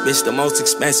told that bitch the most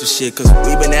expensive shit, cause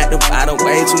we been at the bottom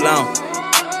way too long.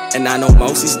 And I know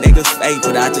most these niggas fake,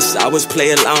 but I just always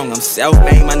play along. I'm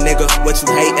self-made, my nigga, what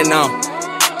you hating on?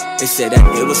 They said that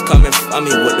it was coming for me,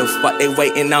 what the fuck they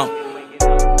waiting on?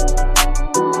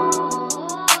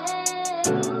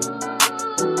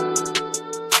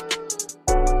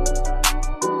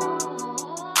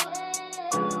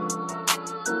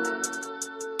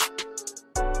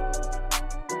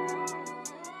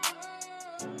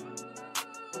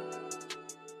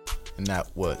 And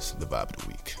that was the vibe of the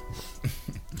week.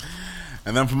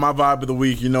 And then for my vibe of the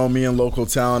week, you know me and local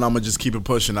talent, I'm going to just keep it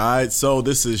pushing, all right? So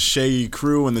this is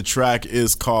Ecru, and the track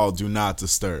is called Do Not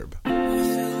Disturb.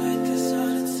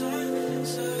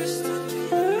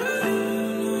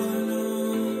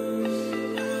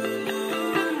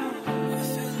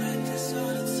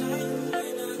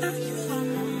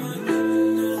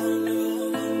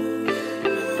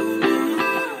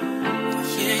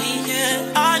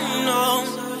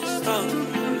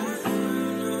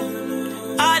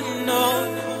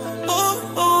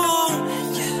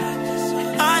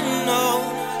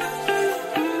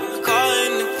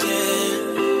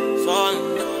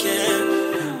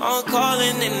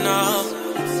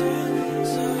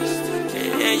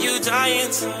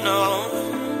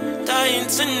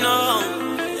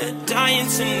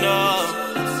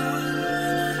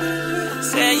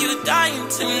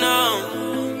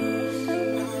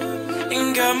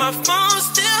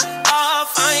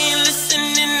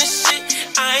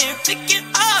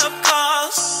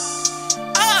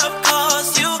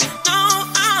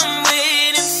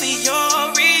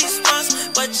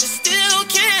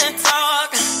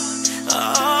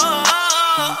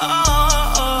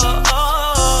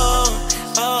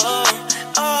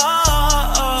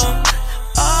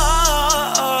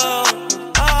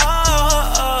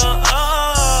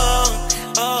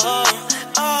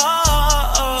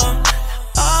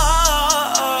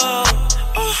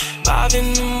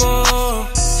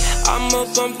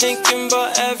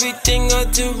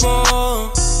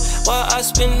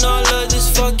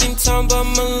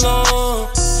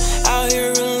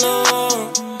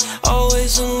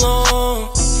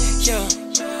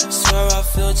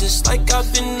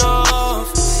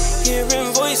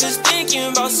 Hearing voices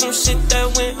thinking about some shit that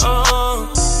went on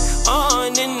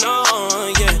and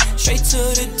on, yeah. Straight to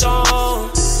the dawn.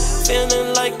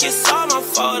 Feeling like it's all my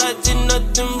fault, I did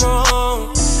nothing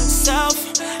wrong.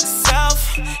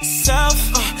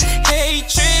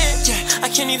 Hatred, yeah. I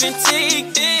can't even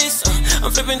take this.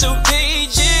 I'm flipping through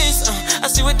pages. I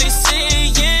see what they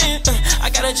saying. I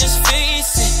gotta just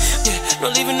face it. Yeah, no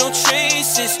leaving no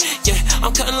traces. Yeah,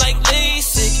 I'm cutting like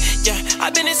LASIK. Yeah,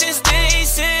 I've been here since day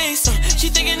 6. She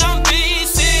thinking I'm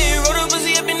basic. Roll the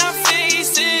pussy up and I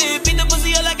face it. Beat the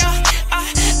pussy up like I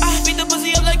beat the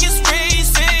pussy up like it's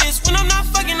racist. When I'm not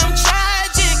fucking, I'm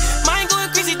tragic. Mind going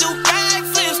crazy, do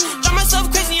backflips. Drive myself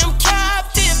crazy, I'm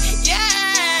captive. Yeah.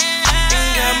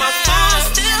 Got my phone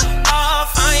still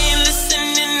off. I ain't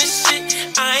listening to shit.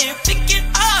 I ain't picking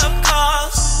up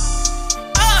calls.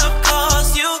 Of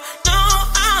course, you know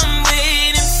I'm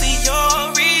waiting for your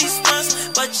response,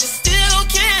 but you still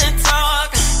can't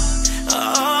talk.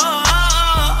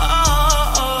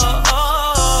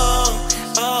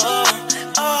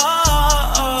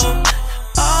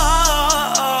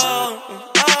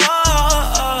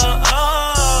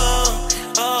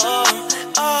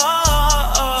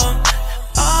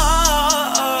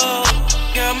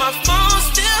 Got my phone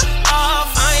still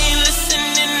off. I ain't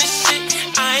listening to shit.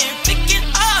 I ain't picking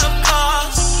up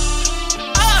calls.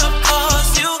 Of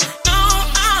course, you know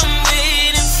I'm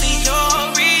waiting for your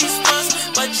response,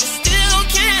 but you still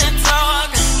can't talk.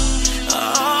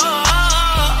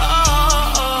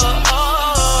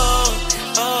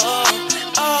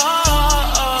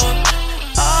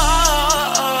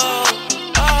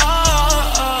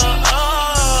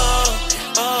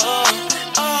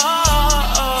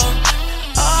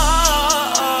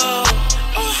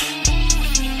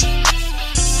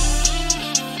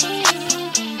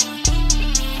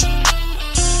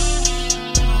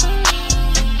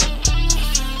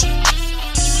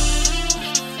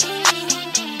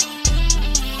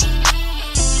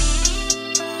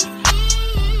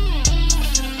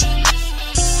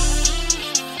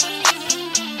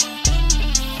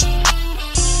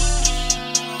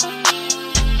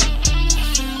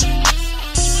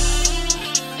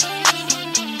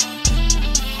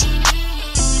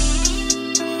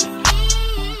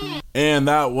 And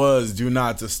that was Do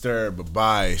Not Disturb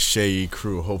by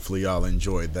Ecru. Hopefully y'all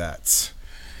enjoyed that.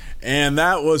 And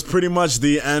that was pretty much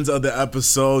the end of the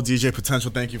episode. DJ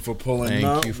Potential, thank you for pulling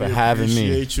up. Thank you for having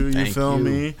me. Appreciate you. You feel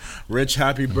me? Rich,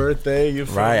 happy birthday. You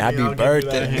feel me? Happy I'll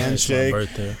birthday. Give you that handshake.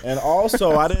 birthday. And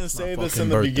also, I didn't say this in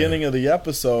the beginning of the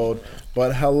episode,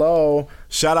 but hello,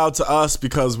 shout out to us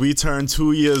because we turned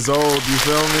 2 years old. You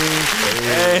feel me?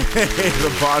 Hey, the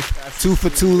podcast. 2 for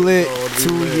TwoLitt.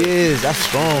 2 years. That's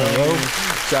strong, yo.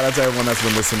 Shout out to everyone that's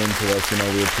been listening to us. You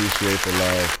know, we appreciate the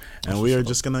love. And we are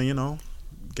just going to,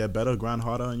 get better, grind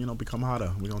harder, and, become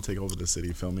hotter. We're going to take over the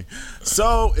city, feel me?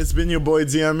 So, it's been your boy,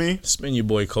 DME. It's been your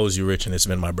boy, Cozy Rich, and it's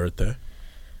been my birthday.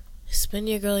 It's been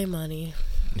your girl, Imani.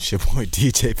 It's your boy,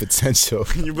 DJ Potential.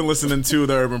 You've been listening to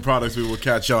The Urban Products. We will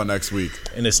catch y'all next week.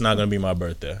 And it's not going to be my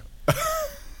birthday.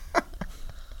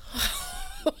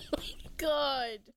 God.